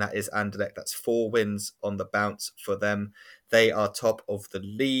 and that is Anderlecht. That's 4 wins on the bounce for them. They are top of the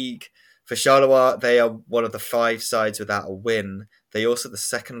league. For Charleroi, they are one of the 5 sides without a win. They also the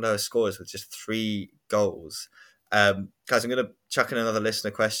second lowest scorers with just 3 goals. Guys, I'm going to chuck in another listener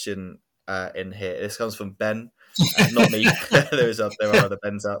question in here. This comes from Ben. Not me. there are other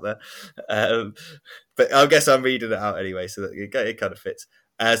Bens out there. But I guess I'm reading it out anyway, so that it kind of fits.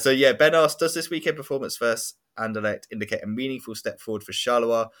 Ben asked, does this weekend performance versus Anderlecht indicate a meaningful step forward for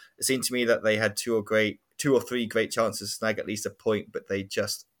Charleroi? It seemed to me that they had 2 or 3 great chances to snag at least a point, but they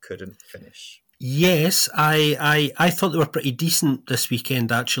just couldn't finish. Yes, I thought they were pretty decent this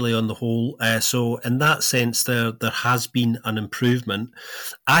weekend, actually, on the whole. So in that sense, there has been an improvement.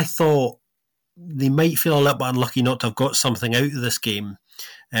 I thought they might feel a little bit unlucky not to have got something out of this game.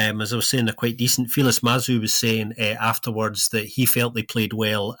 As I was saying, they're quite decent. Felix Mazu was saying afterwards that he felt they played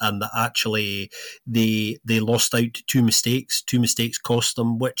well and that actually they lost out to 2 mistakes. 2 mistakes cost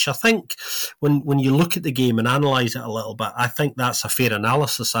them, which I think when you look at the game and analyse it a little bit, I think that's a fair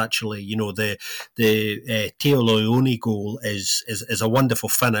analysis, actually. You know, the Teo Leone goal is a wonderful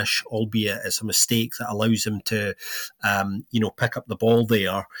finish, albeit it's a mistake that allows him to, pick up the ball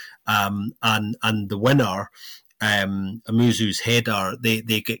there. And the winner, Amuzu's header, they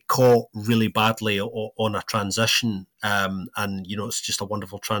get caught really badly on a transition. It's just a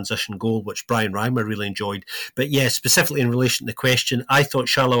wonderful transition goal, which Brian Reimer really enjoyed. But yeah, specifically in relation to the question, I thought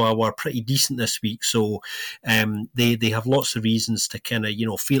Charleroi were pretty decent this week. So they have lots of reasons to kind of,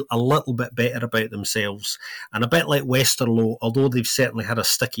 feel a little bit better about themselves. And a bit like Westerlo, although they've certainly had a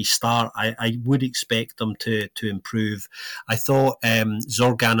sticky start, I would expect them to improve. I thought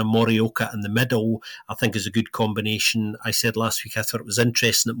Zorgan and Morioka in the middle, I think is a good combination. I said last week I thought it was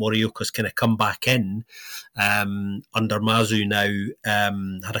interesting that Morioka's kind of come back in under Mazu now,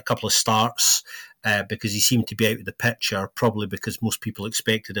 had a couple of starts because he seemed to be out of the picture, probably because most people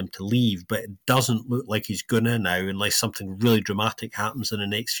expected him to leave, but it doesn't look like he's gonna now unless something really dramatic happens in the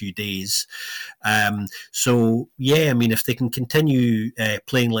next few days. If they can continue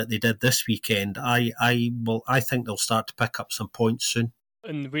playing like they did this weekend, I think they'll start to pick up some points soon.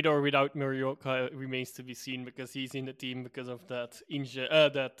 And with or without Morioka remains to be seen because he's in the team because of that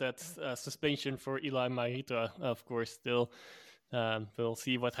suspension for Eli Mahita, of course. Still, we'll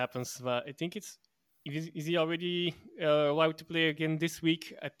see what happens. But I think is he already allowed to play again this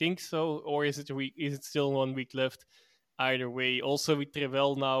week? I think so. Or is it still 1 week left? Either way. Also with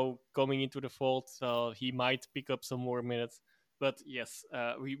Trevel now coming into the fold, so he might pick up some more minutes. But yes,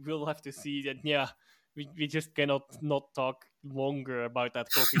 we will have to see that. Yeah. We just cannot not talk longer about that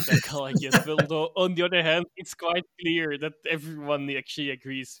coffee tackle, I guess. Although, on the other hand, it's quite clear that everyone actually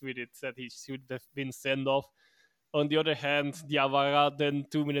agrees with it, that he should have been sent off. On the other hand, Diawara then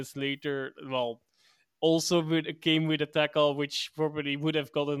 2 minutes later, also came with a tackle which probably would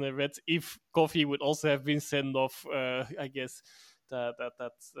have gotten a red if Coffee would also have been sent off, I guess. There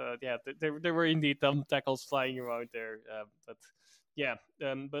were indeed some tackles flying around there,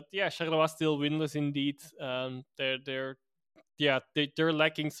 Charleroi still winless indeed. They're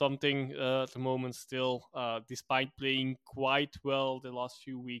lacking something at the moment still. Despite playing quite well the last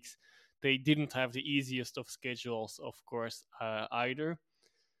few weeks, they didn't have the easiest of schedules, of course, either.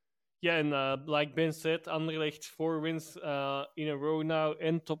 Yeah, and like Ben said, Anderlecht 4 wins in a row now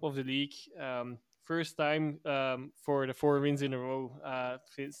and top of the league. First time for the 4 wins in a row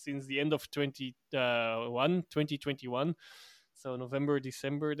since the end of 2021. So November,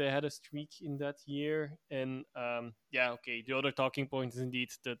 December, they had a streak in that year. And the other talking point is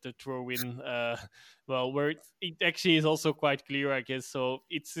indeed the throw-in. Where it actually is also quite clear, I guess. So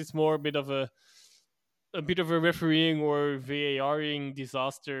it's more a bit of a refereeing or VARing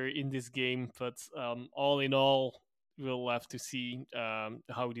disaster in this game. But all in all, we'll have to see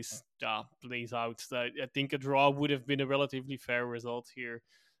how this plays out. I think a draw would have been a relatively fair result here.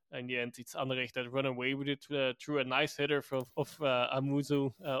 In the end, it's Anderlecht that run away with it through a nice header of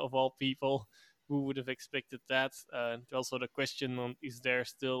Amuzu, of all people. Who would have expected that? Also, the question on is there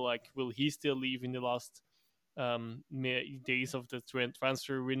still will he still leave in the last days of the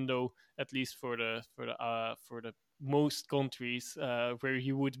transfer window, at least for the most countries where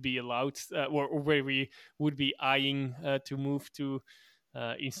he would be allowed, or where we would be eyeing to move to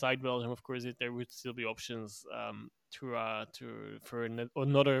inside Belgium. Of course, there would still be options for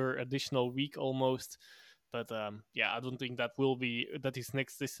another additional week almost. But I don't think that his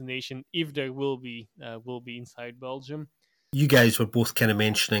next destination, if there will be inside Belgium. You guys were both kind of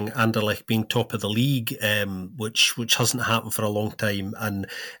mentioning Anderlecht being top of the league, which hasn't happened for a long time. And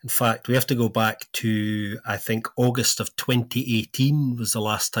in fact, we have to go back to, I think, August of 2018 was the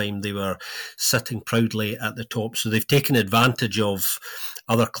last time they were sitting proudly at the top. So they've taken advantage of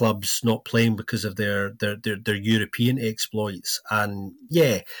other clubs not playing because of their European exploits. And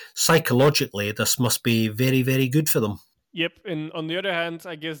yeah, psychologically, this must be very, very good for them. Yep, and on the other hand,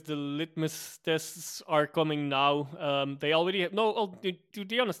 I guess the litmus tests are coming now. They already have, no. To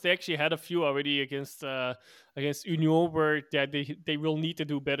be honest, they actually had a few already against Union, where they will need to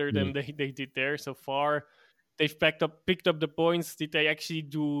do better than they did there so far. They've picked up the points. Did they actually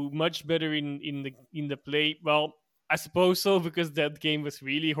do much better in the play? Well, I suppose so, because that game was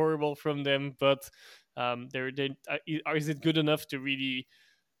really horrible from them. But is it good enough to really?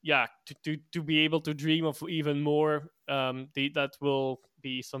 To be able to dream of even more, that will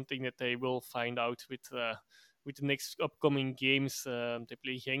be something that they will find out with the next upcoming games. They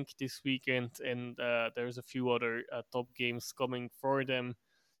play Genk this weekend, and there's a few other top games coming for them.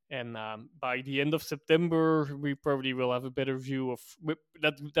 And by the end of September, we probably will have a better view of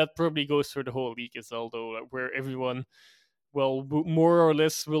that. That probably goes for the whole league as well, though, where everyone, well, more or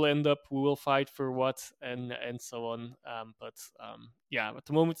less will end up, who will fight for what, and so on. But at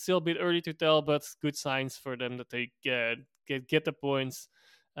the moment, still a bit early to tell, but good signs for them that they get the points.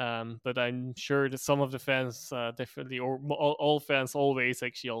 But I'm sure that some of the fans definitely, or all fans always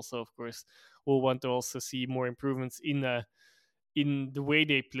actually also, of course, will want to also see more improvements in the way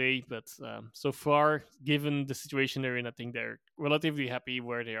they play. But so far, given the situation they're in, I think they're relatively happy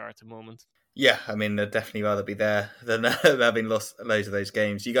where they are at the moment. Yeah, I mean, they'd definitely rather be there than having lost loads of those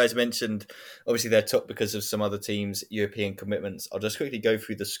games. You guys mentioned, obviously, they're top because of some other teams' European commitments. I'll just quickly go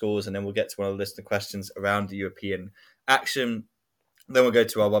through the scores, and then we'll get to one of the listener questions around the European action. Then we'll go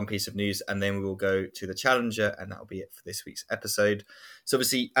to our one piece of news, and then we will go to the Challenger, and that'll be it for this week's episode. So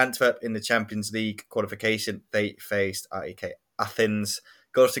obviously, Antwerp in the Champions League qualification, they faced REK Athens.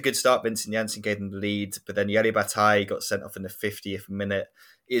 Got off to a good start. Vincent Janssen gave them the lead, but then Yeli Bataille got sent off in the 50th minute.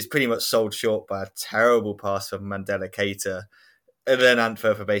 He was pretty much sold short by a terrible pass from Mandela Keita. And then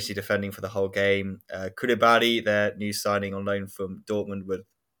Antwerp are basically defending for the whole game. Koulibaly, their new signing on loan from Dortmund,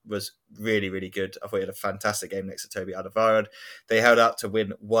 was really, really good. I thought he had a fantastic game next to Toby Alderweireld. They held out to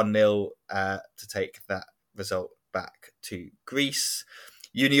win 1-0 to take that result back to Greece.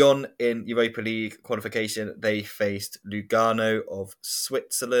 Union in Europa League qualification, they faced Lugano of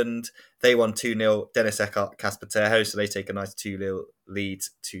Switzerland. They won 2-0. Dennis Eckhart, Casper Terho, so they take a nice 2-0 lead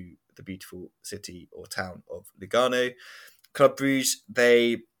to the beautiful city or town of Lugano. Club Brugge,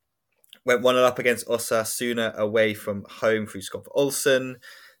 they went 1-0 up against Osasuna away from home through Scott Olsen.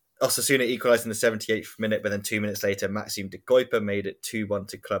 Osasuna equalised in the 78th minute, but then 2 minutes later, Maxime de Kuiper made it 2-1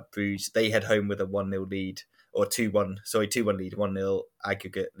 to Club Brugge. They head home with a 1-0 lead. Or 2-1 lead, 1-0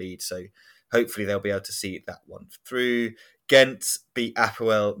 aggregate lead. So hopefully they'll be able to see that one through. Ghent beat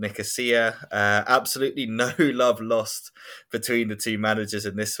Apoel Nicosia. Absolutely no love lost between the two managers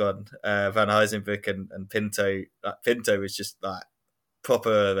in this one. Van Huysenbeek and Pinto. Pinto was just like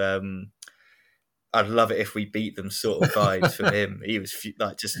proper... I'd love it if we beat them sort of vibes from him. He was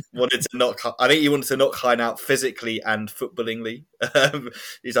like just wanted to knock. I think he wanted to knock Hein out physically and footballingly.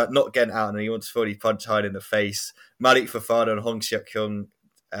 He's like not getting out, and he wants to fully punch Hein in the face. Malik Fofana and Hong Seok-kyung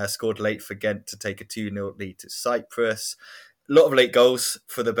scored late for Ghent to take a 2-0 lead to Cyprus. A lot of late goals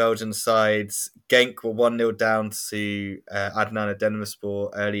for the Belgian sides. Genk were 1-0 down to Adnan Demirspor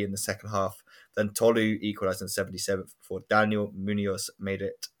early in the second half. Then Tolu equalised in the 77th before Daniel Munoz made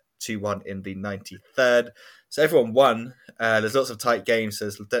it 2-1 in the 93rd. So everyone won. There's lots of tight games, so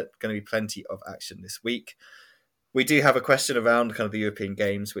there's going to be plenty of action this week. We do have a question around kind of the European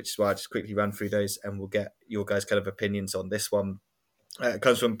games, which is why I just quickly ran through those, and we'll get your guys' kind of opinions on this one. It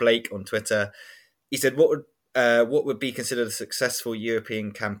comes from Blake on Twitter. He said, what would be considered a successful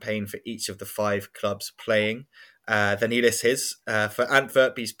European campaign for each of the 5 clubs playing? Then he lists his. For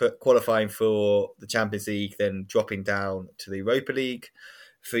Antwerp, he's put qualifying for the Champions League, then dropping down to the Europa League.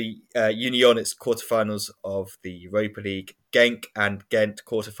 For Union, it's quarterfinals of the Europa League. Genk and Ghent,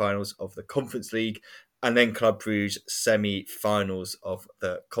 quarterfinals of the Conference League. And then Club Brugge, semi-finals of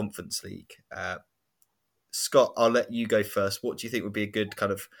the Conference League. Scott, I'll let you go first. What do you think would be a good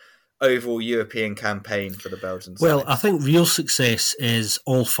kind of overall European campaign for the Belgian side? Well, I think real success is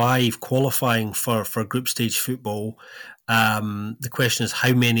all 5 qualifying for group stage football. The question is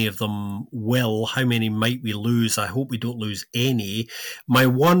how many of them will, how many might we lose? I hope we don't lose any. My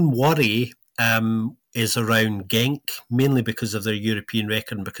one worry is around Genk, mainly because of their European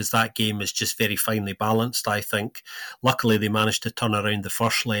record and because that game is just very finely balanced, I think. Luckily, they managed to turn around the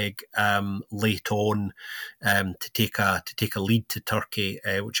first leg late on to take a lead to Turkey,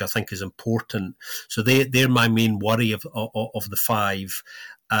 which I think is important. So they're my main worry of the 5.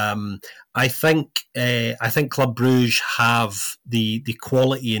 I think Club Brugge have the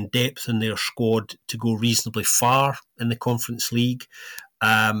quality and depth in their squad to go reasonably far in the Conference League.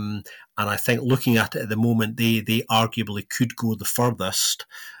 And I think looking at it at the moment, they arguably could go the furthest.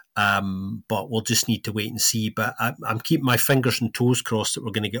 But we'll just need to wait and see. But I'm keeping my fingers and toes crossed that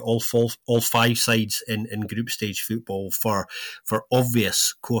we're going to get all 5 sides in group stage football for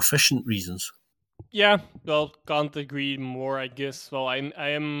obvious coefficient reasons. Yeah, well, can't agree more, I guess. Well, I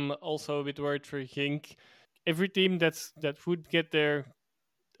am also a bit worried for Genk. Every team that would get there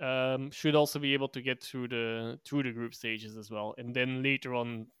should also be able to get through the group stages as well, and then later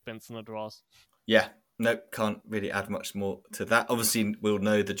on depends on the draws. Yeah, no, can't really add much more to that. Obviously, we'll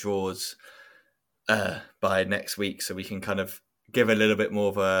know the draws by next week, so we can kind of give a little bit more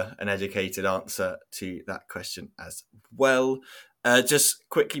of an educated answer to that question as well. Just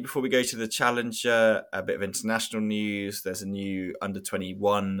quickly before we go to the Challenger, a bit of international news. There's a new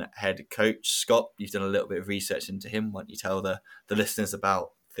under-21 head coach, Scott. You've done a little bit of research into him. Why don't you tell the listeners about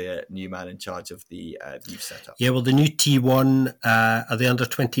the new man in charge of the youth setup? Yeah, well, the new T1 of the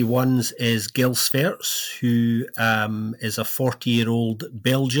under-21s is Gil Sverts, who is a 40-year-old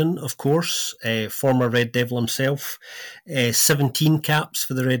Belgian, of course, former Red Devil himself. 17 caps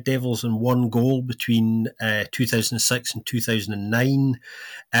for the Red Devils and 1 goal between 2006 and 2009.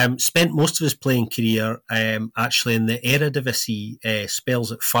 Spent most of his playing career actually in the Eredivisie,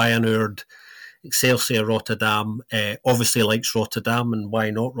 spells at Feyenoord, Excelsior Rotterdam, obviously likes Rotterdam, and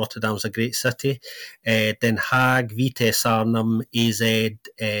why not? Rotterdam's a great city. Den Haag, Vitesse Arnhem, AZ,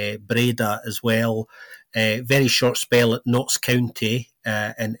 Breda as well. Very short spell at Notts County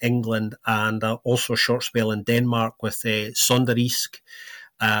in England, and also a short spell in Denmark with Sonderjysk.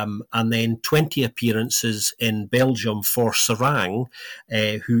 And then 20 appearances in Belgium for Serang,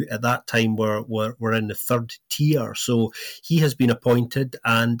 who at that time were in the 3rd tier. So he has been appointed,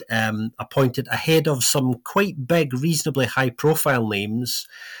 and appointed ahead of some quite big, reasonably high-profile names.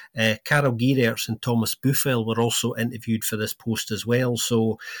 Karel Giereerts and Thomas Buffel were also interviewed for this post as well.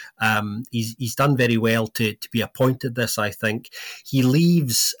 So he's done very well to be appointed this, I think. He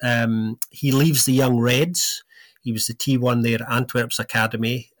leaves the Young Reds. He was the T1 there at Antwerp's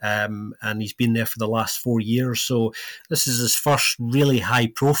Academy, and he's been there for the last 4 years. So this is his first really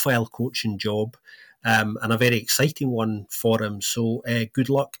high-profile coaching job, and a very exciting one for him. So good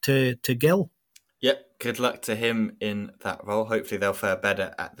luck to Gil. Yep, good luck to him in that role. Hopefully they'll fare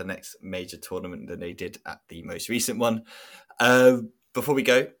better at the next major tournament than they did at the most recent one. Before we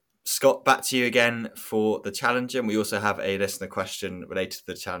go, Scott, back to you again for the Challenger. And we also have a listener question related to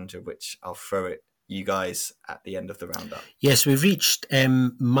the Challenger, which I'll throw it you guys at the end of the roundup. Yes, we've reached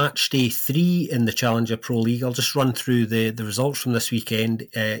match day 3 in the Challenger Pro League. I'll just run through the results from this weekend.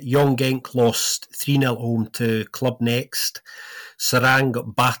 Young Genk lost 3-0 home to Club Next. Serang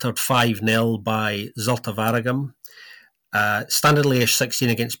got battered 5-0 by Zulte Waregem. Standard Liège 16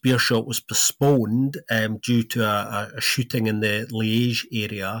 against Beerschot was postponed due to a shooting in the Liège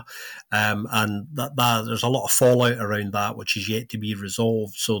area, and that there's a lot of fallout around that, which is yet to be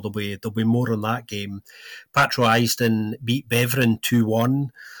resolved. So there'll be more on that game. Patro Eisden beat Beveren 2-1.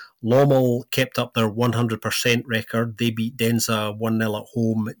 Lommel kept up their 100% record. They beat Denza 1-0 at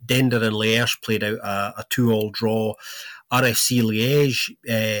home. Dender and Liège played out a 2-2 draw. RFC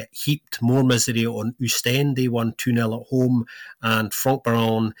Liège heaped more misery on Oostende. They won 2-0 at home, and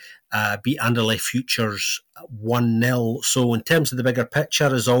Frank-Baron beat Anderlecht Futures 1-0. So in terms of the bigger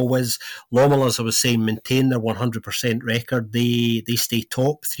picture, as always, Lommel, as I was saying, maintain their 100% record. They stay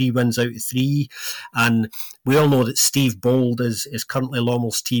top, 3 wins out of 3. And we all know that Steve Bold is currently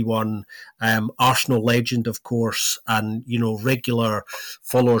Lommel's T1, Arsenal legend, of course. And, regular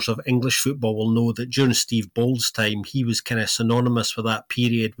followers of English football will know that during Steve Bold's time, he was kind of synonymous with that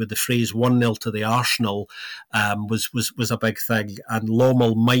period, with the phrase 1-0 to the Arsenal was a big thing. And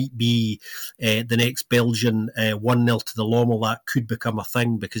Lommel might be the next Belgian 1-0 to the Lommel. That could become a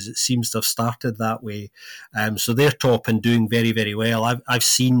thing because it seems to have started that way. So they're top and doing very, very well. I've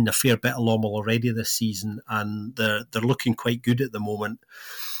seen a fair bit of Lommel already this season, and they're looking quite good at the moment.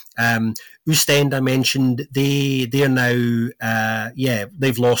 Ostend, I mentioned, they're now,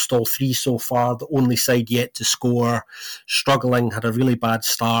 they've lost all three so far. The only side yet to score, struggling, had a really bad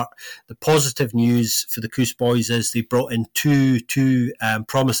start. The positive news for the Coos boys is they brought in two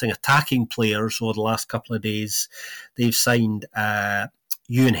promising attacking players over the last couple of days. They've signed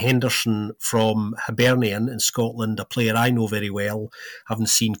Ewan Henderson from Hibernian in Scotland, a player I know very well, having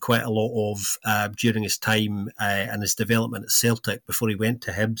seen quite a lot of during his time and his development at Celtic before he went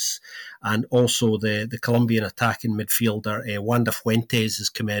to Hibs. And also the Colombian attacking midfielder, Wanda Fuentes, has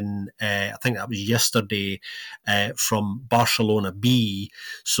come in, I think that was yesterday, from Barcelona B.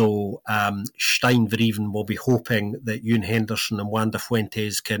 So Stein Verieven will be hoping that Ewan Henderson and Wanda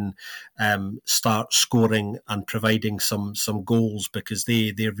Fuentes can start scoring and providing some goals, because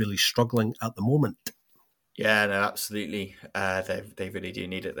they're really struggling at the moment. Yeah, no, absolutely. They really do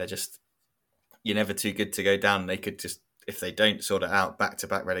need it. You're never too good to go down. They could just, if they don't sort it out,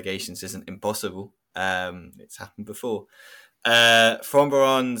 back-to-back relegations isn't impossible. It's happened before. From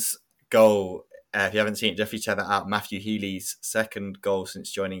Baron's goal, if you haven't seen it, definitely check that out. Matthew Healy's second goal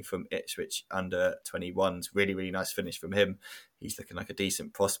since joining from Ipswich under 21s. Really, really nice finish from him. He's looking like a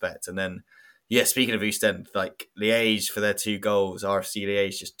decent prospect. And then, yeah, speaking of Ostend, like Liège for their two goals, RFC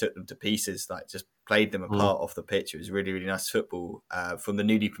Liège just took them to pieces, like just played them apart off the pitch. It was really, really nice football from the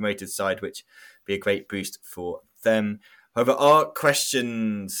newly promoted side, which would be a great boost for them. However, our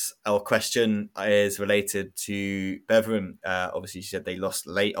question is related to Beveren. Obviously, she said they lost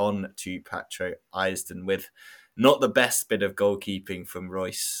late on to Patro Eisden with not the best bit of goalkeeping from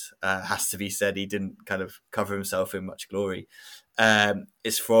Royce. Has to be said, he didn't kind of cover himself in much glory.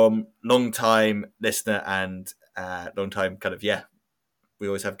 It's from long-time listener and long-time kind of, we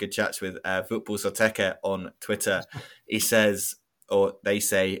always have good chats with Football Soteka on Twitter. He says, or they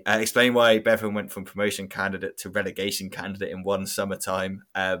say, explain why Beveren went from promotion candidate to relegation candidate in one summertime.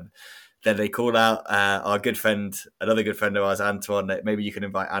 Then they call out our good friend, another good friend of ours, Antoine. That maybe you can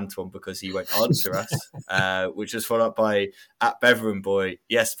invite Antoine because he won't answer us, which was followed up by @Beveren Boy.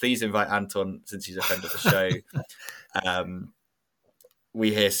 Yes, please invite Antoine since he's a friend of the show.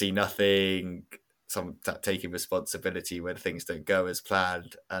 We here see nothing, some taking responsibility when things don't go as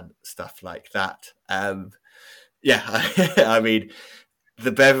planned and stuff like that. I mean,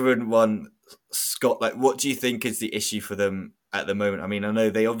 the Beveren one, Scott, like, what do you think is the issue for them at the moment? I mean, I know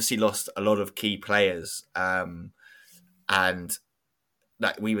they obviously lost a lot of key players, and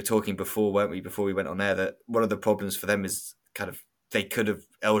like we were talking before, weren't we, before we went on air, that one of the problems for them is kind of they could have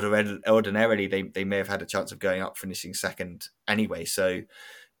ordinarily they may have had a chance of going up, finishing second anyway. So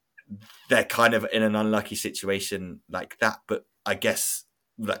they're kind of in an unlucky situation like that. But I guess,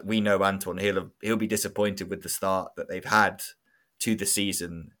 like, we know Antoine, he'll be disappointed with the start that they've had to the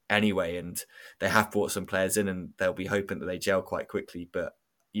season anyway, and they have brought some players in, and they'll be hoping that they gel quite quickly. But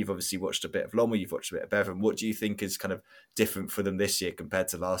you've obviously watched a bit of Loma, you've watched a bit of Beveren. What do you think is kind of different for them this year compared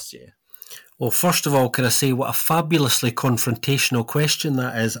to last year? Well, first of all, can I say what a fabulously confrontational question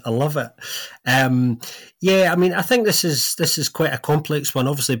that is? I love it. I mean, I think this is quite a complex one.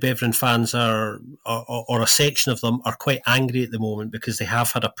 Obviously, Beveren fans or a section of them are quite angry at the moment because they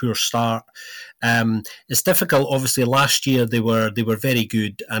have had a poor start. It's difficult. Obviously, last year they were very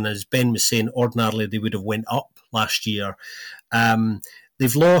good, and as Ben was saying, ordinarily they would have went up last year.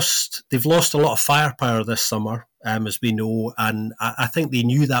 They've lost a lot of firepower this summer, as we know, and I think they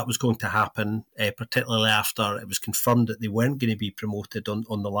knew that was going to happen, particularly after it was confirmed that they weren't going to be promoted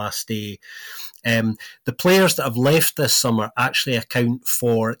on the last day. The players that have left this summer actually account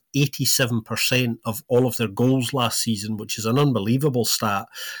for 87% of all of their goals last season, which is an unbelievable stat.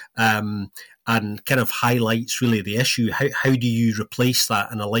 And kind of highlights really the issue. How do you replace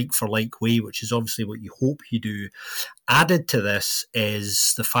that in a like-for-like way, which is obviously what you hope you do. Added to this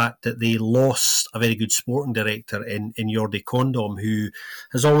is the fact that they lost a very good sporting director in Jordi Condom, who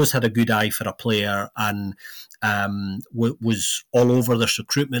has always had a good eye for a player and was all over this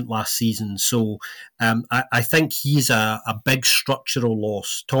recruitment last season. So I think he's a big structural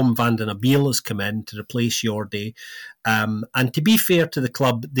loss. Tom van den Abel has come in to replace Jordi. And to be fair to the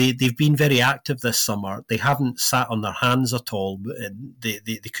club, they've been very active this summer. They haven't sat on their hands at all.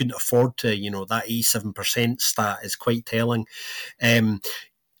 They couldn't afford to, that 87% stat is quite telling. And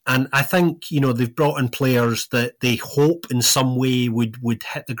I think, they've brought in players that they hope in some way would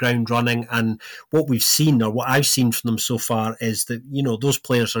hit the ground running. And what we've seen, or what I've seen from them so far, is that, those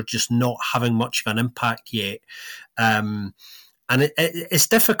players are just not having much of an impact yet. And it's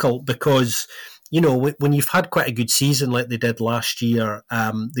difficult because, when you've had quite a good season like they did last year,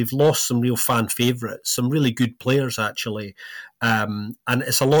 they've lost some real fan favourites, some really good players actually. And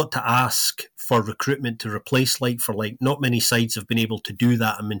it's a lot to ask for recruitment to replace like for like. Not many sides have been able to do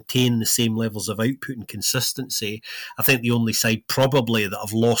that and maintain the same levels of output and consistency. I think the only side probably that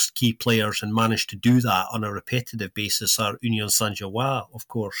have lost key players and managed to do that on a repetitive basis are Union Saint-Gilloise, of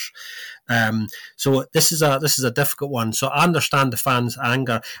course. So this is a difficult one. So I understand the fans'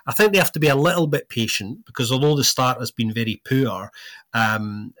 anger. I think they have to be a little bit patient because although the start has been very poor,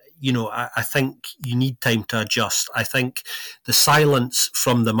 I think you need time to adjust. I think the silence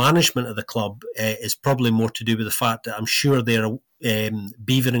from the management of the club is probably more to do with the fact that I'm sure they're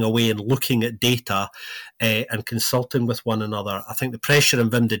beavering away and looking at data and consulting with one another. I think the pressure on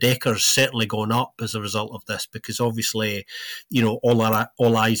Wim de Dekker has certainly gone up as a result of this because obviously,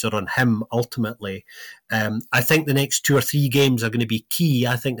 all eyes are on him ultimately. I think the next 2 or 3 games are going to be key.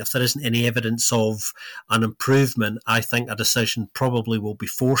 I think if there isn't any evidence of an improvement, I think a decision probably will be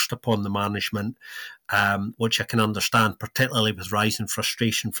forced upon the management, which I can understand, particularly with rising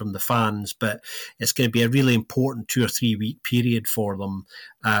frustration from the fans. But it's going to be a really important 2 or 3 week period for them.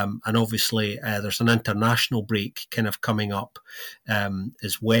 And obviously, there's an international break kind of coming up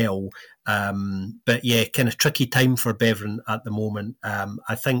as well. But yeah, kind of tricky time for Beveren at the moment.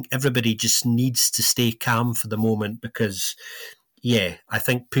 I think everybody just needs to stay calm for the moment because, yeah, I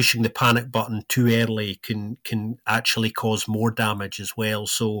think pushing the panic button too early can actually cause more damage as well.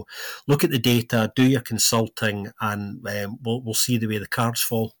 So look at the data, do your consulting, and we'll see the way the cards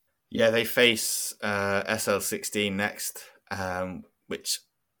fall. Yeah, they face SL16 next, which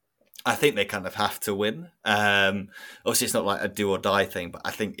I think they kind of have to win. Obviously, it's not like a do or die thing, but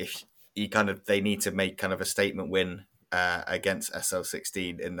I think if they need to make kind of a statement win against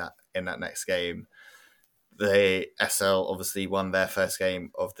SL16 in that next game. The SL obviously won their first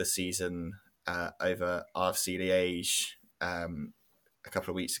game of the season over RFC Liège a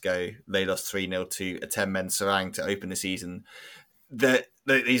couple of weeks ago. They lost 3-0 to a 10-men Serang to open the season.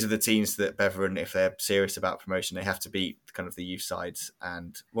 These are the teams that Beveren, if they're serious about promotion, they have to beat kind of the youth sides.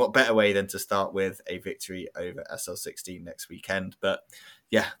 And what better way than to start with a victory over SL16 next weekend? But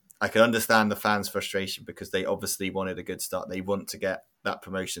yeah, I can understand the fans' frustration because they obviously wanted a good start. They want to get that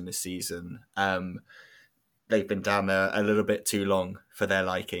promotion this season. They've been down there a little bit too long for their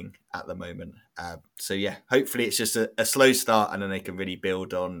liking at the moment. So yeah, hopefully it's just a slow start and then they can really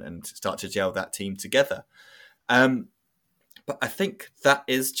build on and start to gel that team together. But I think that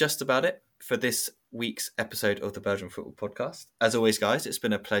is just about it for this week's episode of the Belgian Football Podcast. As always, guys, it's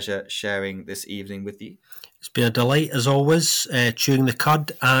been a pleasure sharing this evening with you. It's been a delight, as always, chewing the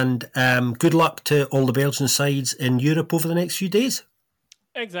cud, and good luck to all the Belgian sides in Europe over the next few days.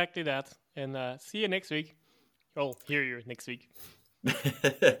 Exactly that. And see you next week. I'll hear you next week.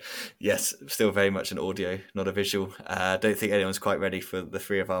 Yes, still very much an audio, not a visual. I don't think anyone's quite ready for the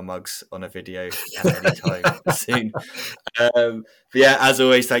 3 of our mugs on a video at any time soon. But yeah, as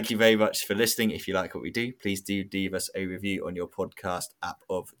always, thank you very much for listening. If you like what we do, please do leave us a review on your podcast app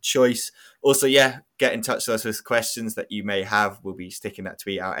of choice. Also, yeah, get in touch with us with questions that you may have. We'll be sticking that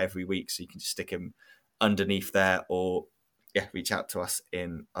tweet out every week, so you can just stick them underneath there, or reach out to us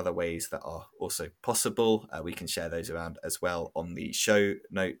in other ways that are also possible. We can share those around as well on the show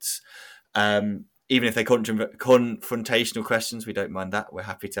notes. Even if they're confrontational questions, we don't mind that. We're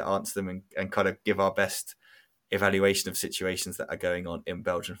happy to answer them and kind of give our best evaluation of situations that are going on in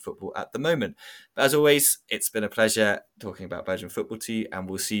Belgian football at the moment. But as always, it's been a pleasure talking about Belgian football to you, and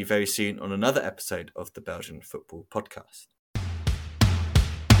we'll see you very soon on another episode of the Belgian Football Podcast.